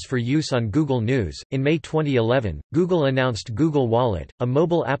articles for use on Google News. In May 2011, Google announced Google Wallet, a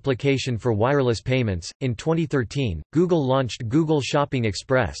mobile application for wireless payments. In 2013, Google launched Google Shopping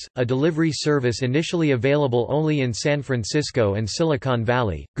Express, a delivery service initially available only in San Francisco and Silicon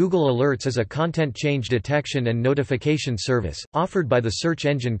Valley. Google Alerts is a content change detection and notification service, offered by the search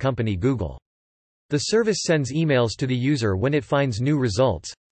engine company Google. The service sends emails to the user when it finds new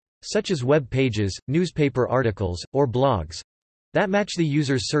results. such as web pages, newspaper articles, or blogs that match the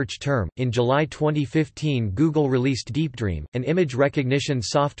user's search term. In July 2015, Google released DeepDream, an image recognition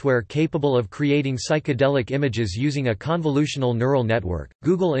software capable of creating psychedelic images using a convolutional neural network.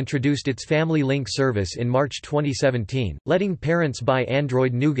 Google introduced its Family Link service in March 2017, letting parents buy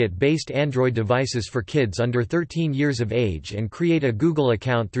Android Nougat-based Android devices for kids under 13 years of age and create a Google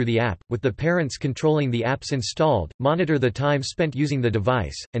account through the app, with the parents controlling the apps installed, monitor the time spent using the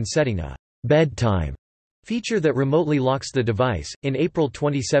device, and setting a bedtime feature that remotely locks the device. In April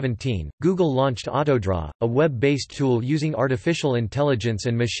 2017, Google launched AutoDraw, a web-based tool using artificial intelligence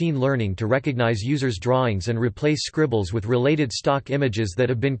and machine learning to recognize users' drawings and replace scribbles with related stock images that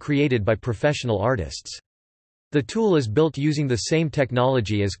have been created by professional artists. The tool is built using the same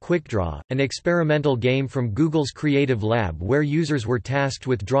technology as QuickDraw, an experimental game from Google's Creative Lab where users were tasked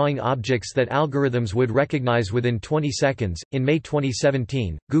with drawing objects that algorithms would recognize within 20 seconds. In May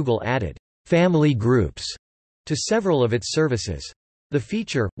 2017, Google added family groups to several of its services. The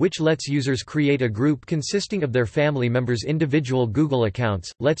feature, which lets users create a group consisting of their family members' individual Google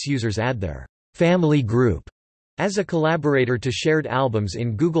accounts, lets users add their family group as a collaborator to shared albums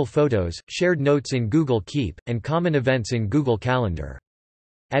in Google Photos, shared notes in Google Keep, and common events in Google Calendar.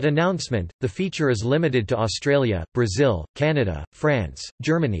 At announcement, the feature is limited to Australia, Brazil, Canada, France,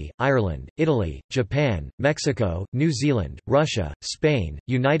 Germany, Ireland, Italy, Japan, Mexico, New Zealand, Russia, Spain,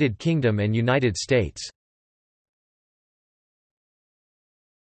 United Kingdom and United States.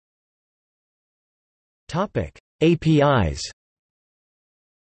 APIs.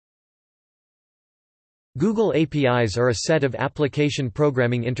 Google APIs are a set of application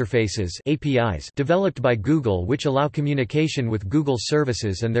programming interfaces (APIs) developed by Google which allow communication with Google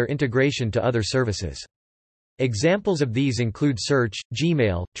services and their integration to other services. Examples of these include Search,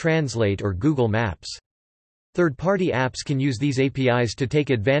 Gmail, Translate or Google Maps. Third-party apps can use these APIs to take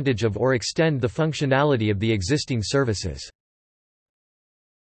advantage of or extend the functionality of the existing services.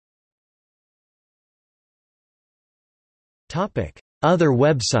 Other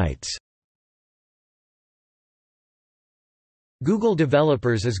websites. Google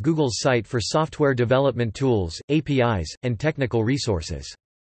Developers is Google's site for software development tools, APIs, and technical resources.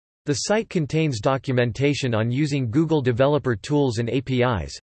 The site contains documentation on using Google Developer tools and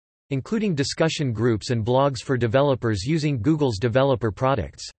APIs, including discussion groups and blogs for developers using Google's developer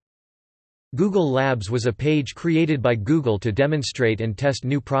products. Google Labs was a page created by Google to demonstrate and test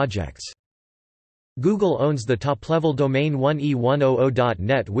new projects. Google owns the top-level domain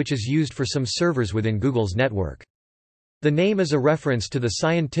 1e100.net, which is used for some servers within Google's network. The name is a reference to the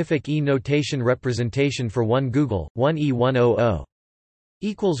scientific E-notation representation for 1 Google, 1e100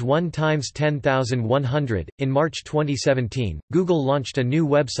 equals 1 times 10,100. In March 2017, Google launched a new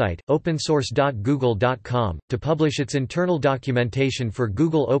website, opensource.google.com, to publish its internal documentation for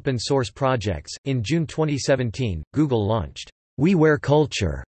Google open source projects. In June 2017, Google launched We Wear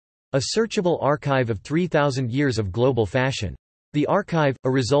Culture, a searchable archive of 3,000 years of global fashion. The archive,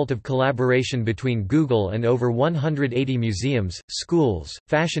 a result of collaboration between Google and over 180 museums, schools,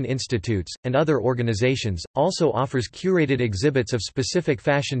 fashion institutes, and other organizations, also offers curated exhibits of specific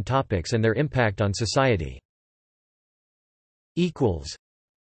fashion topics and their impact on society.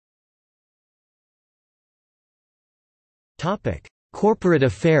 Corporate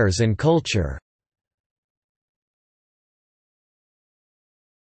affairs and culture.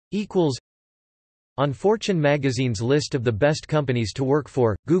 On Fortune magazine's list of the best companies to work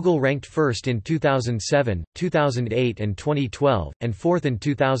for, Google ranked first in 2007, 2008 and 2012, and fourth in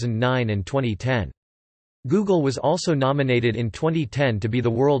 2009 and 2010. Google was also nominated in 2010 to be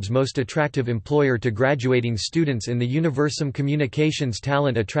the world's most attractive employer to graduating students in the Universum Communications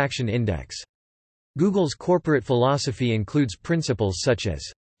Talent Attraction Index. Google's corporate philosophy includes principles such as,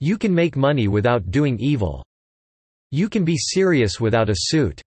 "You can make money without doing evil," "You can be serious without a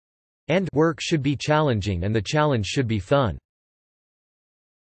suit," and "Work should be challenging and the challenge should be fun."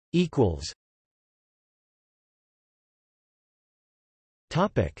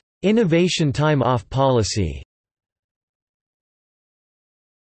 Innovation time off policy.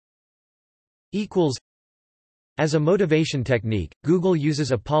 As a motivation technique, Google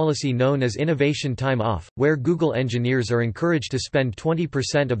uses a policy known as innovation time off, where Google engineers are encouraged to spend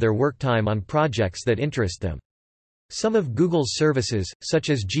 20% of their work time on projects that interest them. Some of Google's services, such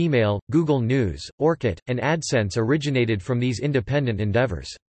as Gmail, Google News, Orkut, and AdSense originated from these independent endeavors.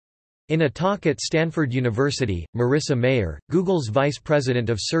 In a talk at Stanford University, Marissa Mayer, Google's vice president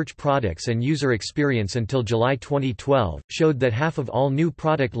of search products and user experience until July 2012, showed that half of all new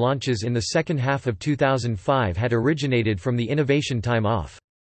product launches in the second half of 2005 had originated from the innovation time off.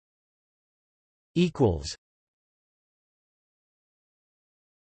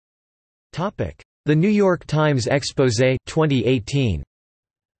 The New York Times Exposé, 2018.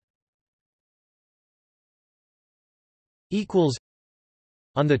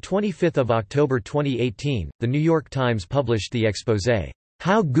 On 25 October 2018, The New York Times published the exposé,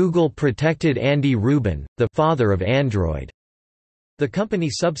 "How Google Protected Andy Rubin, the Father of Android." The company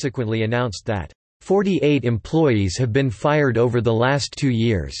subsequently announced that 48 employees have been fired over the last 2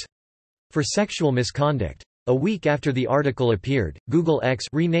 years for sexual misconduct. A week after the article appeared, Google X,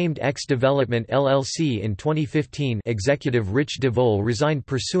 renamed X Development LLC in 2015, executive Rich DeVol resigned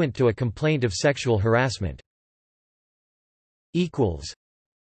pursuant to a complaint of sexual harassment.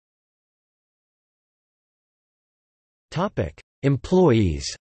 Employees.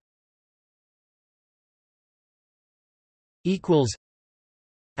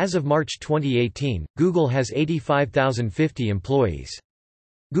 As of March 2018, Google has 85,050 employees.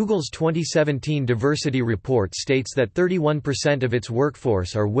 Google's 2017 diversity report states that 31% of its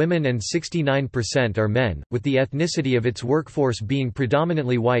workforce are women and 69% are men, with the ethnicity of its workforce being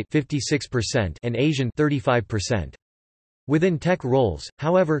predominantly white 56% and Asian 35%. Within tech roles,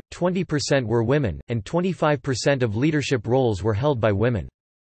 however, 20% were women, and 25% of leadership roles were held by women.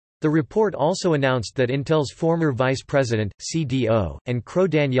 The report also announced that Intel's former vice president, CDO, and Crow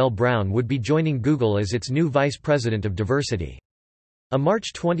Danielle Brown would be joining Google as its new vice president of diversity. A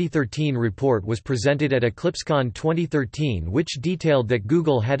March 2013 report was presented at EclipseCon 2013 which detailed that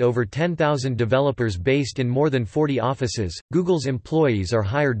Google had over 10,000 developers based in more than 40 offices. Google's employees are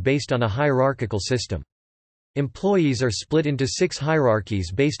hired based on a hierarchical system. Employees are split into 6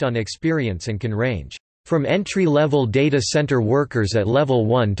 hierarchies based on experience and can range from entry-level data center workers at level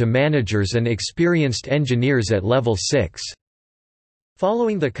 1 to managers and experienced engineers at level 6.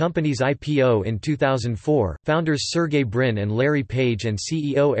 Following the company's IPO in 2004, founders Sergey Brin and Larry Page and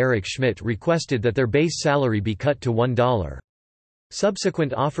CEO Eric Schmidt requested that their base salary be cut to $1.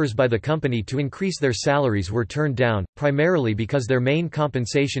 Subsequent offers by the company to increase their salaries were turned down, primarily because their main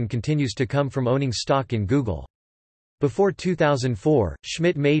compensation continues to come from owning stock in Google. Before 2004,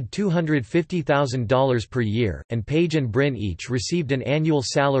 Schmidt made $250,000 per year, and Page and Brin each received an annual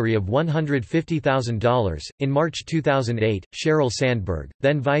salary of $150,000. In March 2008, Sheryl Sandberg,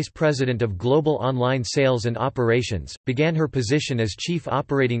 then Vice President of Global Online Sales and Operations, began her position as Chief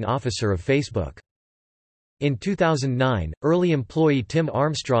Operating Officer of Facebook. In 2009, early employee Tim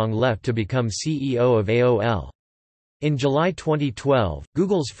Armstrong left to become CEO of AOL. In July 2012,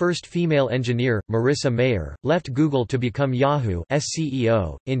 Google's first female engineer, Marissa Mayer, left Google to become Yahoo's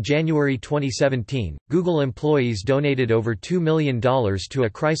CEO. In January 2017, Google employees donated over $2 million to a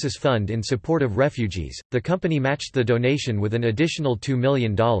crisis fund in support of refugees. The company matched the donation with an additional $2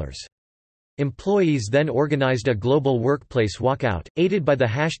 million. Employees then organized a global workplace walkout, aided by the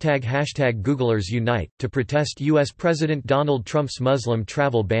hashtag #GooglersUnite, to protest U.S. President Donald Trump's Muslim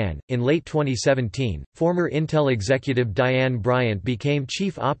travel ban. In late 2017, former Intel executive Diane Bryant became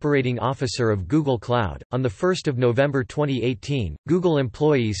Chief Operating Officer of Google Cloud. On 1 November 2018, Google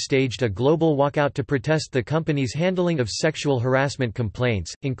employees staged a global walkout to protest the company's handling of sexual harassment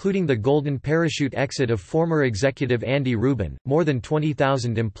complaints, including the golden parachute exit of former executive Andy Rubin. More than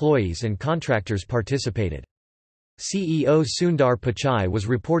 20,000 employees and contractors participated. CEO Sundar Pichai was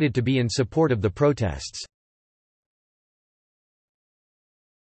reported to be in support of the protests.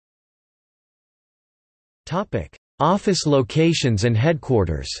 Office locations and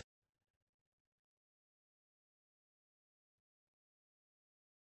headquarters.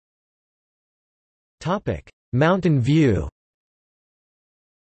 Mountain View.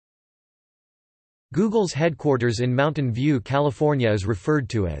 Google's headquarters in Mountain View, California is referred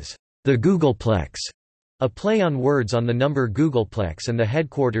to as the Googleplex, a play on words on the number Googleplex and the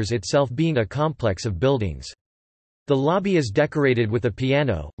headquarters itself being a complex of buildings. The lobby is decorated with a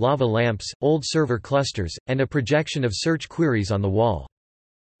piano, lava lamps, old server clusters, and a projection of search queries on the wall.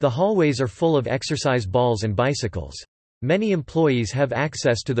 The hallways are full of exercise balls and bicycles. Many employees have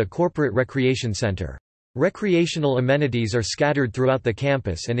access to the corporate recreation center. Recreational amenities are scattered throughout the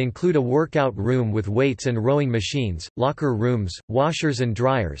campus and include a workout room with weights and rowing machines, locker rooms, washers and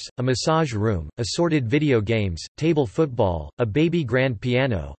dryers, a massage room, assorted video games, table football, a baby grand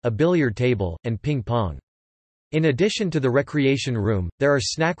piano, a billiard table, and ping pong. In addition to the recreation room, there are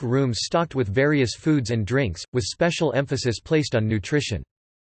snack rooms stocked with various foods and drinks, with special emphasis placed on nutrition.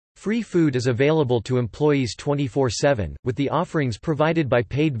 Free food is available to employees 24/7, with the offerings provided by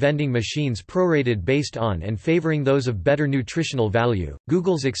paid vending machines prorated based on and favoring those of better nutritional value.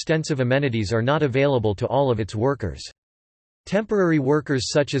 Google's extensive amenities are not available to all of its workers. Temporary workers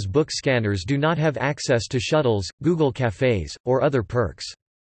such as book scanners do not have access to shuttles, Google cafes, or other perks.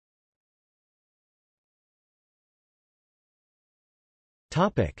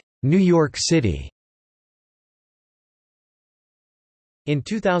 New York City. In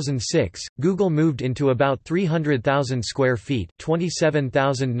 2006, Google moved into about 300,000 square feet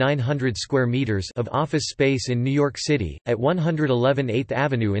 (27,900 square meters) of office space in New York City, at 111 8th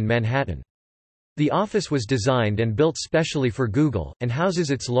Avenue in Manhattan. The office was designed and built specially for Google, and houses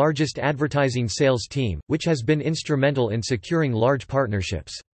its largest advertising sales team, which has been instrumental in securing large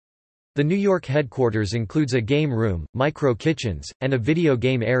partnerships. The New York headquarters includes a game room, micro-kitchens, and a video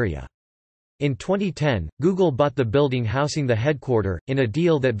game area. In 2010, Google bought the building housing the headquarters, in a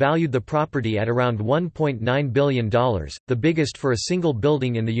deal that valued the property at around $1.9 billion, the biggest for a single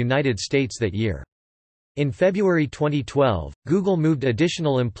building in the United States that year. In February 2012, Google moved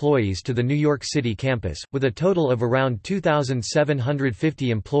additional employees to the New York City campus, with a total of around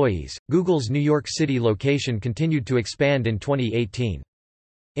 2,750 employees. Google's New York City location continued to expand in 2018.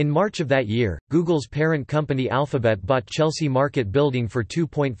 In March of that year, Google's parent company Alphabet bought Chelsea Market Building for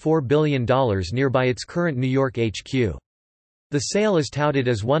 $2.4 billion nearby its current New York HQ. The sale is touted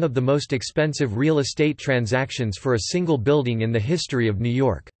as one of the most expensive real estate transactions for a single building in the history of New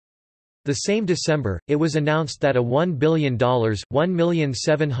York. The same December, it was announced that a $1 billion,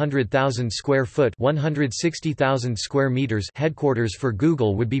 1,700,000 square foot (160,000 square meters) headquarters for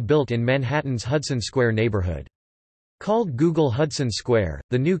Google would be built in Manhattan's Hudson Square neighborhood. Called Google Hudson Square,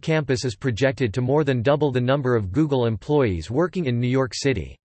 the new campus is projected to more than double the number of Google employees working in New York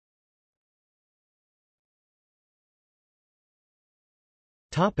City.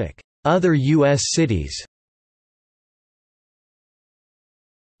 Other U.S. cities.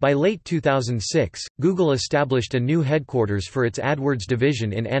 By late 2006, Google established a new headquarters for its AdWords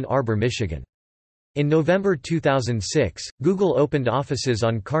division in Ann Arbor, Michigan. In November 2006, Google opened offices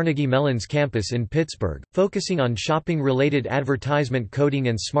on Carnegie Mellon's campus in Pittsburgh, focusing on shopping-related advertisement coding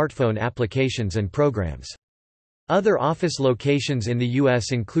and smartphone applications and programs. Other office locations in the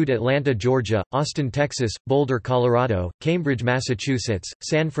U.S. include Atlanta, Georgia, Austin, Texas, Boulder, Colorado, Cambridge, Massachusetts,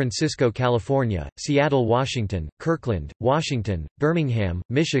 San Francisco, California, Seattle, Washington, Kirkland, Washington, Birmingham,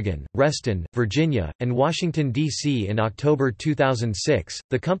 Michigan, Reston, Virginia, and Washington, D.C. In October 2006,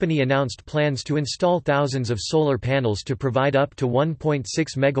 the company announced plans to install thousands of solar panels to provide up to 1.6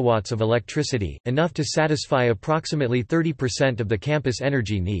 megawatts of electricity, enough to satisfy approximately 30% of the campus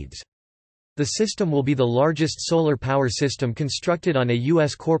energy needs. The system will be the largest solar power system constructed on a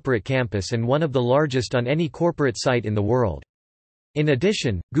U.S. corporate campus and one of the largest on any corporate site in the world. In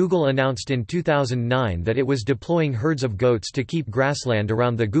addition, Google announced in 2009 that it was deploying herds of goats to keep grassland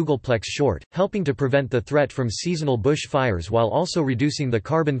around the Googleplex short, helping to prevent the threat from seasonal bush fires while also reducing the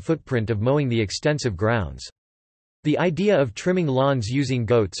carbon footprint of mowing the extensive grounds. The idea of trimming lawns using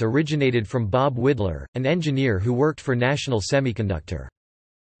goats originated from Bob Widler, an engineer who worked for National Semiconductor.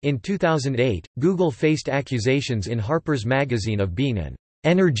 In 2008, Google faced accusations in Harper's Magazine of being an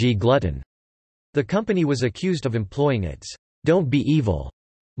energy glutton. The company was accused of employing its "Don't be evil"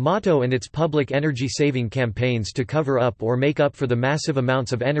 motto and its public energy-saving campaigns to cover up or make up for the massive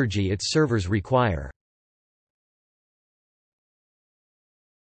amounts of energy its servers require.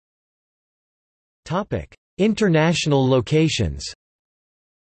 International locations.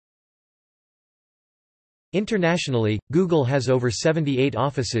 Internationally, Google has over 78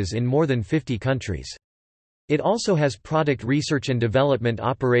 offices in more than 50 countries. It also has product research and development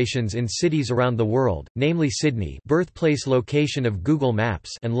operations in cities around the world, namely Sydney, birthplace location of Google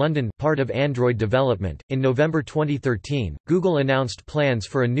Maps, and London, part of Android development. In November 2013, Google announced plans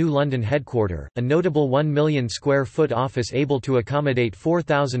for a new London headquarters, a notable 1 million square foot office able to accommodate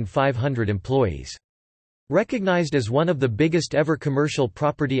 4,500 employees. Recognized as one of the biggest ever commercial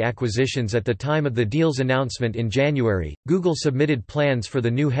property acquisitions at the time of the deal's announcement in January, Google submitted plans for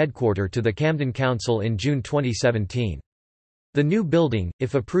the new headquarters to the Camden Council in June 2017. The new building,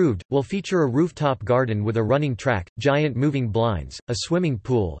 if approved, will feature a rooftop garden with a running track, giant moving blinds, a swimming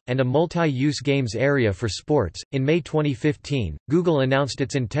pool, and a multi-use games area for sports. In May 2015, Google announced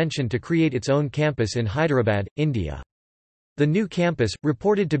its intention to create its own campus in Hyderabad, India. The new campus,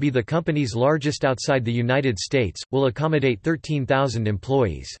 reported to be the company's largest outside the United States, will accommodate 13,000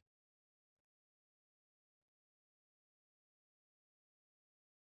 employees.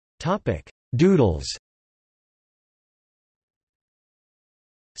 Doodles.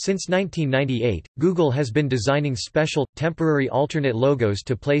 Since 1998, Google has been designing special, temporary alternate logos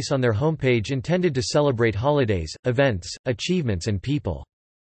to place on their homepage intended to celebrate holidays, events, achievements and people.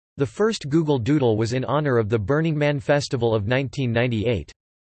 The first Google Doodle was in honor of the Burning Man Festival of 1998.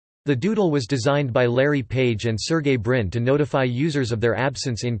 The Doodle was designed by Larry Page and Sergey Brin to notify users of their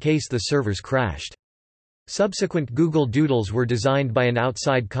absence in case the servers crashed. Subsequent Google Doodles were designed by an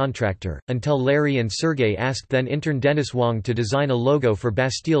outside contractor, until Larry and Sergey asked then-intern Dennis Wong to design a logo for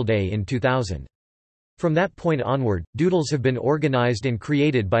Bastille Day in 2000. From that point onward, Doodles have been organized and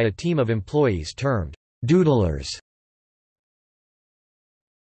created by a team of employees termed Doodlers.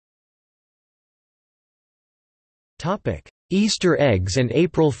 Easter eggs and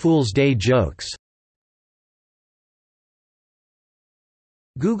April Fool's Day jokes.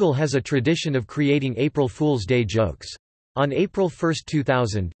 Google has a tradition of creating April Fool's Day jokes. On April 1,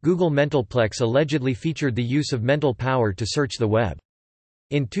 2000, Google Mentalplex allegedly featured the use of mental power to search the web.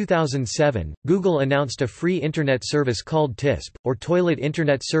 In 2007, Google announced a free Internet service called TISP, or Toilet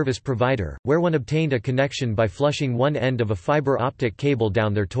Internet Service Provider, where one obtained a connection by flushing one end of a fiber optic cable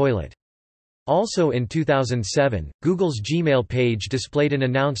down their toilet. Also in 2007, Google's Gmail page displayed an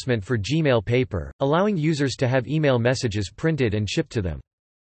announcement for Gmail Paper, allowing users to have email messages printed and shipped to them.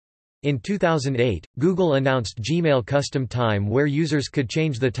 In 2008, Google announced Gmail Custom Time, where users could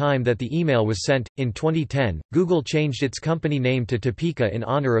change the time that the email was sent. In 2010, Google changed its company name to Topeka in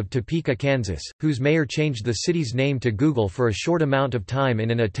honor of Topeka, Kansas, whose mayor changed the city's name to Google for a short amount of time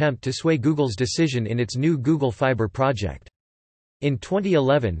in an attempt to sway Google's decision in its new Google Fiber project. In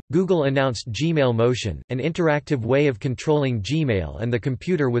 2011, Google announced Gmail Motion, an interactive way of controlling Gmail and the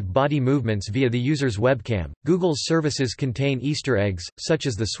computer with body movements via the user's webcam. Google's services contain Easter eggs, such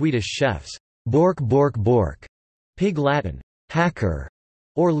as the Swedish chef's Bork Bork Bork, Pig Latin, hacker,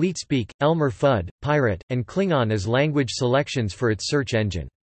 or Leetspeak, Elmer Fudd, Pirate, and Klingon as language selections for its search engine.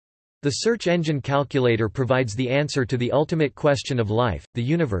 The search engine calculator provides the answer to the ultimate question of life, the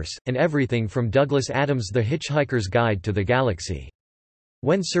universe, and everything from Douglas Adams' The Hitchhiker's Guide to the Galaxy.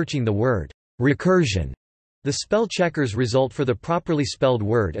 When searching the word recursion, the spell checker's result for the properly spelled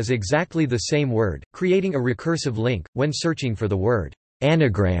word is exactly the same word, creating a recursive link. When searching for the word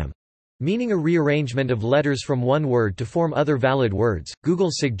anagram, meaning a rearrangement of letters from one word to form other valid words,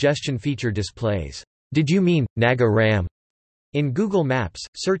 Google's suggestion feature displays, "Did you mean Nagaram?" In Google Maps,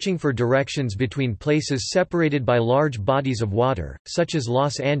 searching for directions between places separated by large bodies of water, such as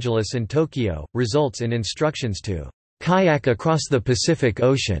Los Angeles and Tokyo, results in instructions to kayak across the Pacific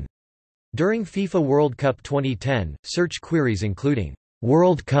Ocean. During FIFA World Cup 2010, search queries including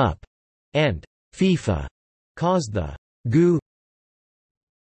World Cup and FIFA caused the goo.gli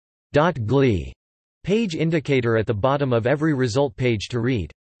page indicator at the bottom of every result page to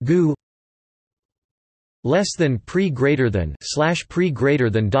read goo less than pre greater than / pre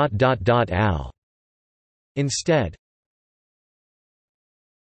greater than ... al. Instead.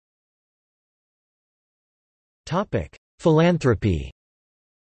 Philanthropy.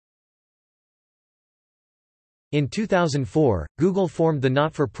 In 2004, Google formed the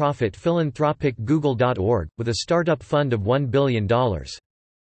not-for-profit philanthropic Google.org, with a startup fund of $1 billion.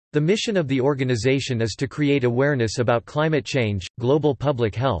 The mission of the organization is to create awareness about climate change, global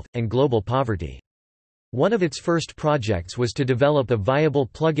public health, and global poverty. One of its first projects was to develop a viable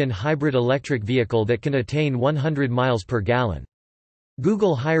plug-in hybrid electric vehicle that can attain 100 miles per gallon.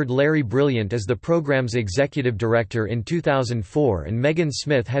 Google hired Larry Brilliant as the program's executive director in 2004, and Megan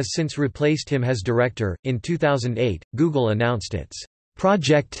Smith has since replaced him as director. In 2008, Google announced its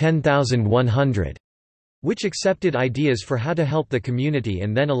Project 10,100, which accepted ideas for how to help the community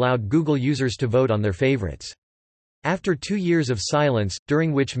and then allowed Google users to vote on their favorites. After 2 years of silence,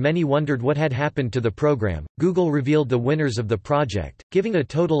 during which many wondered what had happened to the program, Google revealed the winners of the project, giving a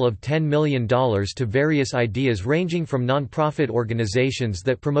total of $10 million to various ideas ranging from non-profit organizations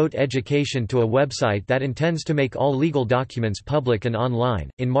that promote education to a website that intends to make all legal documents public and online.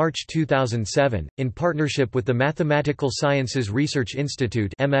 In March 2007, in partnership with the Mathematical Sciences Research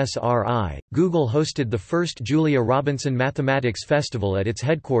Institute (MSRI), Google hosted the first Julia Robinson Mathematics Festival at its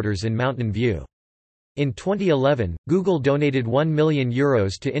headquarters in Mountain View. In 2011, Google donated €1 million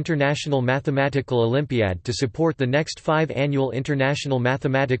to International Mathematical Olympiad to support the next 5 annual International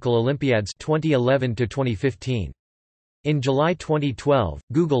Mathematical Olympiads 2011 to 2015. In July 2012,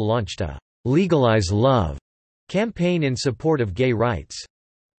 Google launched a "Legalize Love" campaign in support of gay rights.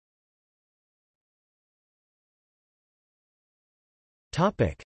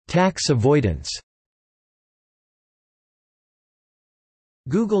 Topic: Tax avoidance.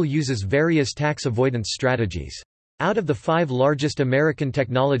 Google uses various tax avoidance strategies. Out of the 5 largest American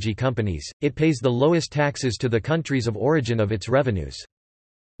technology companies, it pays the lowest taxes to the countries of origin of its revenues.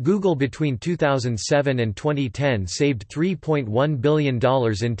 Google between 2007 and 2010 saved $3.1 billion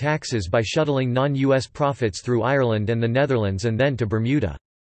in taxes by shuttling non-US profits through Ireland and the Netherlands and then to Bermuda.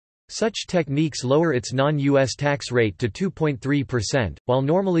 Such techniques lower its non-US tax rate to 2.3%, while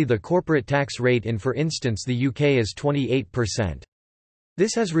normally the corporate tax rate in, for instance, the UK is 28%.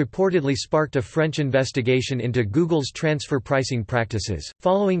 This has reportedly sparked a French investigation into Google's transfer pricing practices.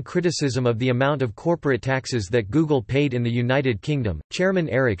 Following criticism of the amount of corporate taxes that Google paid in the United Kingdom, Chairman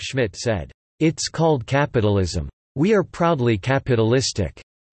Eric Schmidt said, "It's called capitalism. We are proudly capitalistic."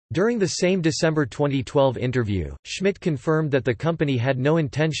 During the same December 2012 interview, Schmidt confirmed that the company had no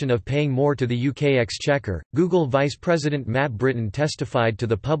intention of paying more to the UK Exchequer. Google Vice President Matt Britton testified to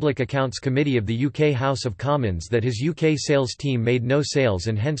the Public Accounts Committee of the UK House of Commons that his UK sales team made no sales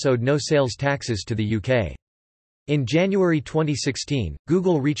and hence owed no sales taxes to the UK. In January 2016,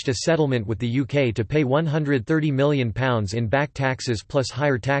 Google reached a settlement with the UK to pay £130 million in back taxes plus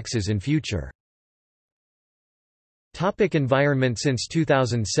higher taxes in future. Environment. Since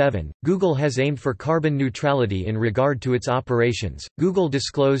 2007, Google has aimed for carbon neutrality in regard to its operations. Google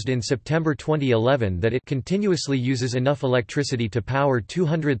disclosed in September 2011 that it continuously uses enough electricity to power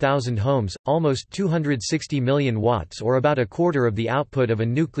 200,000 homes, almost 260 million watts or about a quarter of the output of a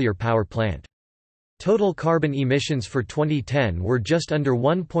nuclear power plant. Total carbon emissions for 2010 were just under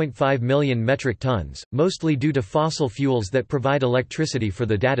 1.5 million metric tons, mostly due to fossil fuels that provide electricity for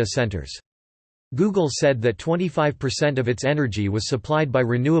the data centers. Google said that 25% of its energy was supplied by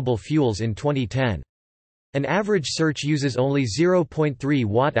renewable fuels in 2010. An average search uses only 0.3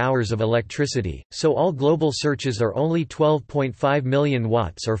 watt-hours of electricity, so all global searches are only 12.5 million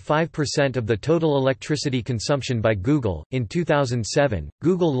watts or 5% of the total electricity consumption by Google. In 2007,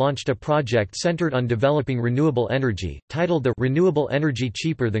 Google launched a project centered on developing renewable energy, titled the Renewable Energy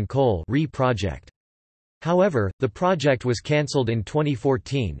Cheaper Than Coal project. However, the project was cancelled in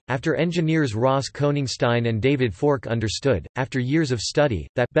 2014, after engineers Ross Koningstein and David Fork understood, after years of study,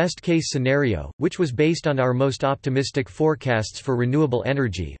 that best-case scenario, which was based on our most optimistic forecasts for renewable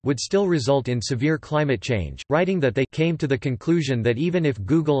energy, would still result in severe climate change, writing that they came to the conclusion that even if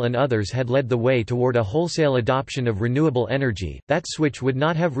Google and others had led the way toward a wholesale adoption of renewable energy, that switch would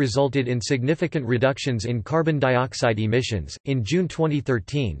not have resulted in significant reductions in carbon dioxide emissions. In June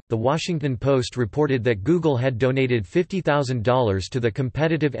 2013, The Washington Post reported that Google had donated $50,000 to the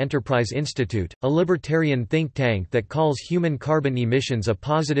Competitive Enterprise Institute, a libertarian think tank that calls human carbon emissions a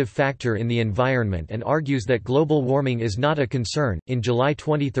positive factor in the environment and argues that global warming is not a concern. In July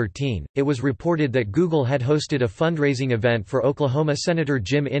 2013, it was reported that Google had hosted a fundraising event for Oklahoma Senator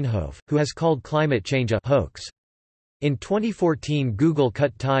Jim Inhofe, who has called climate change a hoax. In 2014, Google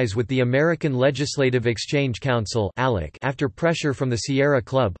cut ties with the American Legislative Exchange Council after pressure from the Sierra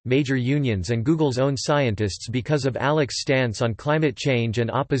Club, major unions and Google's own scientists because of ALEC's stance on climate change and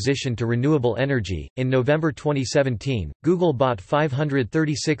opposition to renewable energy. In November 2017, Google bought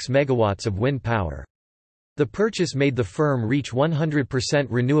 536 megawatts of wind power. The purchase made the firm reach 100%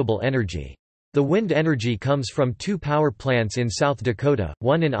 renewable energy. The wind energy comes from 2 power plants in South Dakota,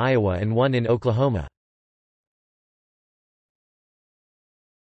 one in Iowa and one in Oklahoma.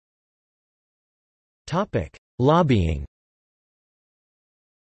 Lobbying.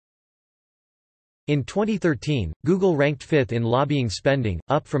 In 2013, Google ranked 5th in lobbying spending,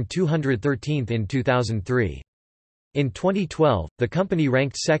 up from 213th in 2003. In 2012, the company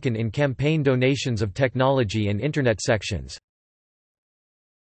ranked 2nd in campaign donations of technology and Internet sections.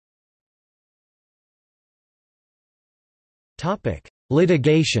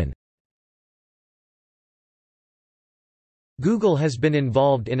 Litigation. Google has been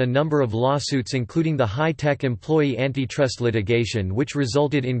involved in a number of lawsuits including the high-tech employee antitrust litigation which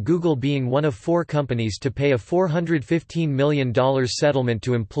resulted in Google being one of 4 companies to pay a $415 million settlement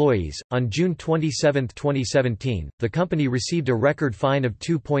to employees. On June 27, 2017, the company received a record fine of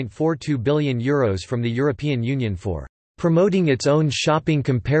 €2.42 billion from the European Union for promoting its own shopping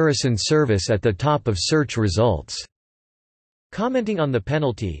comparison service at the top of search results. Commenting on the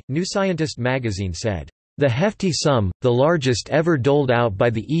penalty, New Scientist magazine said, "The hefty sum, the largest ever doled out by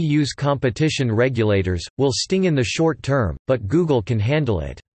the EU's competition regulators, will sting in the short term, but Google can handle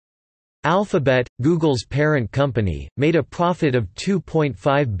it." Alphabet, Google's parent company, made a profit of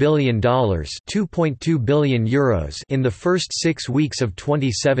 $2.5 billion €2.2 billion in the first 6 weeks of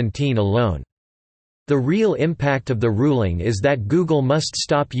 2017 alone. The real impact of the ruling is that Google must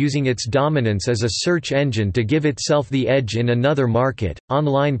stop using its dominance as a search engine to give itself the edge in another market,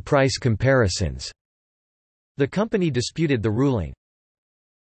 online price comparisons. The company disputed the ruling.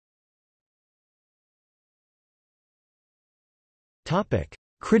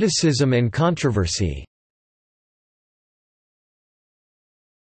 Criticism and controversy.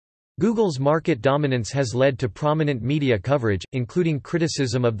 Google's market dominance has led to prominent media coverage, including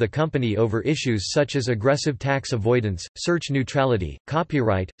criticism of the company over issues such as aggressive tax avoidance, search neutrality,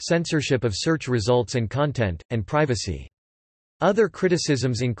 copyright, censorship of search results and content, and privacy. Other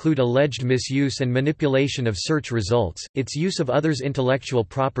criticisms include alleged misuse and manipulation of search results, its use of others' intellectual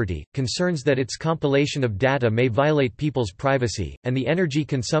property, concerns that its compilation of data may violate people's privacy, and the energy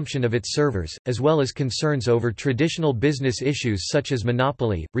consumption of its servers, as well as concerns over traditional business issues such as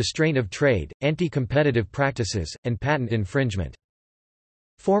monopoly, restraint of trade, anti-competitive practices, and patent infringement.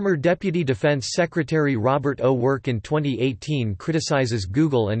 Former Deputy Defense Secretary Robert O. Work in 2018 criticizes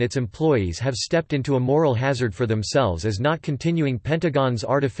Google and its employees have stepped into a moral hazard for themselves as not continuing Pentagon's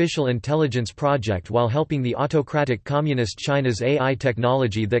artificial intelligence project while helping the autocratic Communist China's AI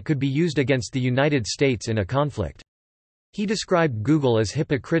technology that could be used against the United States in a conflict. He described Google as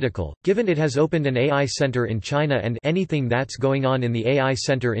hypocritical, given it has opened an AI center in China and anything that's going on in the AI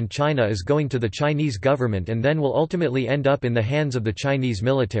center in China is going to the Chinese government and then will ultimately end up in the hands of the Chinese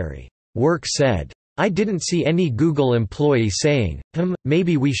military. Work said, "I didn't see any Google employee saying,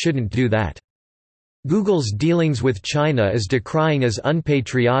 maybe we shouldn't do that. Google's dealings with China is decrying as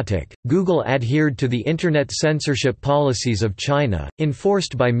unpatriotic. Google adhered to the Internet censorship policies of China,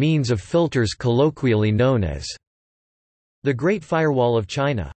 enforced by means of filters colloquially known as the Great Firewall of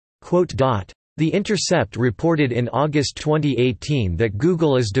China." The Intercept reported in August 2018 that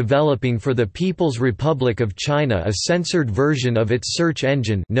Google is developing for the People's Republic of China a censored version of its search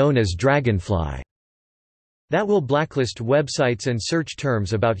engine known as Dragonfly that will blacklist websites and search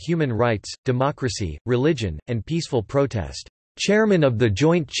terms about human rights, democracy, religion, and peaceful protest. Chairman of the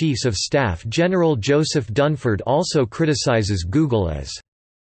Joint Chiefs of Staff General Joseph Dunford also criticizes Google as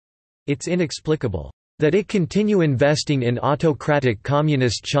it's inexplicable that it continue investing in autocratic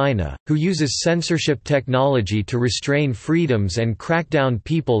Communist China, who uses censorship technology to restrain freedoms and crack down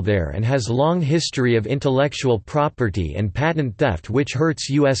people there and has long history of intellectual property and patent theft which hurts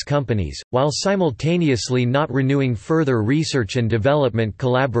U.S. companies, while simultaneously not renewing further research and development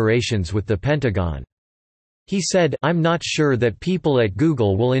collaborations with the Pentagon. He said, "I'm not sure that people at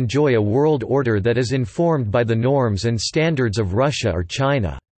Google will enjoy a world order that is informed by the norms and standards of Russia or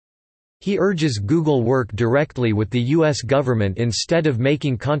China." He urges Google work directly with the U.S. government instead of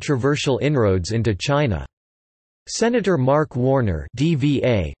making controversial inroads into China. Senator Mark Warner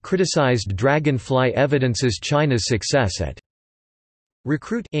 (DVA) criticized Dragonfly evidences China's success at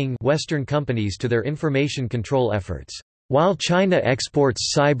recruiting Western companies to their information control efforts. While China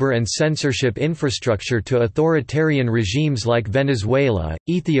exports cyber and censorship infrastructure to authoritarian regimes like Venezuela,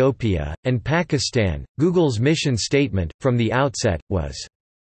 Ethiopia, and Pakistan, Google's mission statement, from the outset, was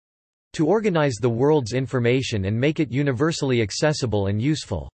to organize the world's information and make it universally accessible and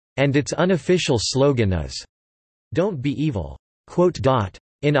useful. And its unofficial slogan is, "Don't be evil."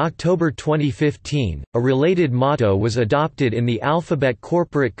 In October 2015, a related motto was adopted in the Alphabet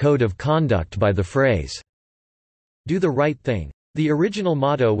Corporate Code of Conduct by the phrase, "Do the right thing." The original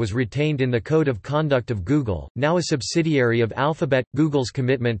motto was retained in the Code of Conduct of Google, now a subsidiary of Alphabet. Google's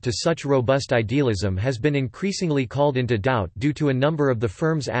commitment to such robust idealism has been increasingly called into doubt due to a number of the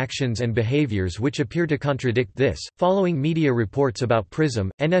firm's actions and behaviors which appear to contradict this. Following media reports about PRISM,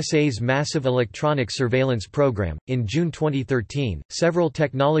 NSA's massive electronic surveillance program, in June 2013, several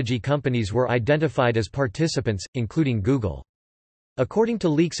technology companies were identified as participants, including Google. According to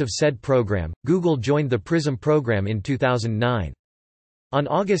leaks of said program, Google joined the PRISM program in 2009. On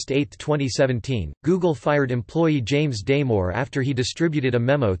August 8, 2017, Google fired employee James Damore after he distributed a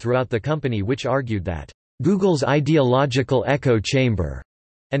memo throughout the company which argued that Google's ideological echo chamber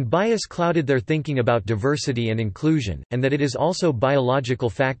and bias clouded their thinking about diversity and inclusion, and that it is also biological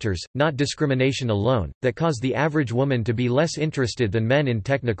factors, not discrimination alone, that cause the average woman to be less interested than men in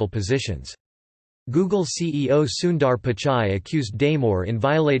technical positions. Google CEO Sundar Pichai accused Damore in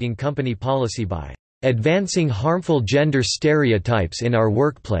violating company policy by advancing harmful gender stereotypes in our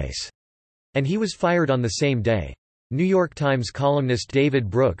workplace, and he was fired on the same day. New York Times columnist David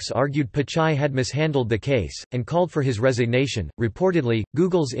Brooks argued Pichai had mishandled the case, and called for his resignation. Reportedly,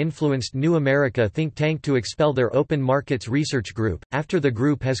 Google's influenced New America think tank to expel their Open Markets Research Group, after the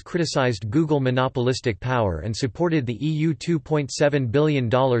group has criticized Google monopolistic power and supported the EU $2.7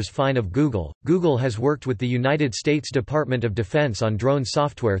 billion fine of Google. Google has worked with the United States Department of Defense on drone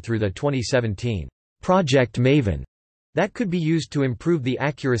software through the 2017 Project Maven that could be used to improve the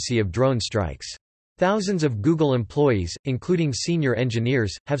accuracy of drone strikes. Thousands of Google employees, including senior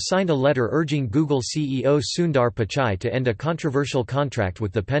engineers, have signed a letter urging Google CEO Sundar Pichai to end a controversial contract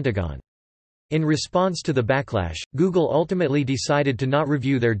with the Pentagon. In response to the backlash, Google ultimately decided to not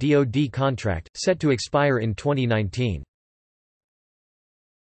review their DoD contract, set to expire in 2019.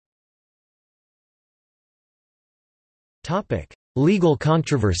 Legal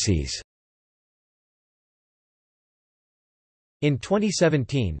controversies. In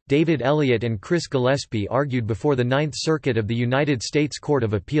 2017, David Elliott and Chris Gillespie argued before the Ninth Circuit of the United States Court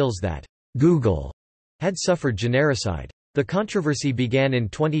of Appeals that Google had suffered genericide. The controversy began in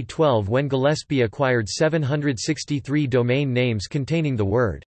 2012 when Gillespie acquired 763 domain names containing the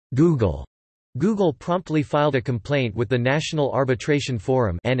word Google. Google promptly filed a complaint with the National Arbitration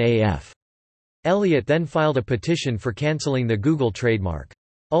Forum (NAF). Elliott then filed a petition for cancelling the Google trademark.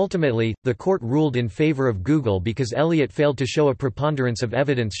 Ultimately, the court ruled in favor of Google because Elliott failed to show a preponderance of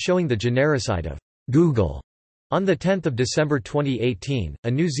evidence showing the genericide of Google. On 10 December 2018,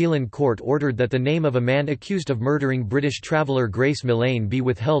 a New Zealand court ordered that the name of a man accused of murdering British traveller Grace Millane be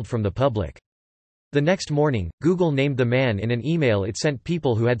withheld from the public. The next morning, Google named the man in an email it sent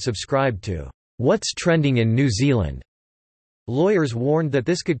people who had subscribed to What's Trending in New Zealand. Lawyers warned that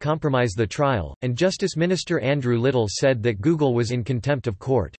this could compromise the trial, and Justice Minister Andrew Little said that Google was in contempt of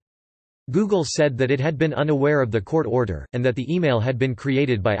court. Google said that it had been unaware of the court order, and that the email had been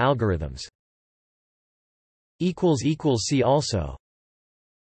created by algorithms. See also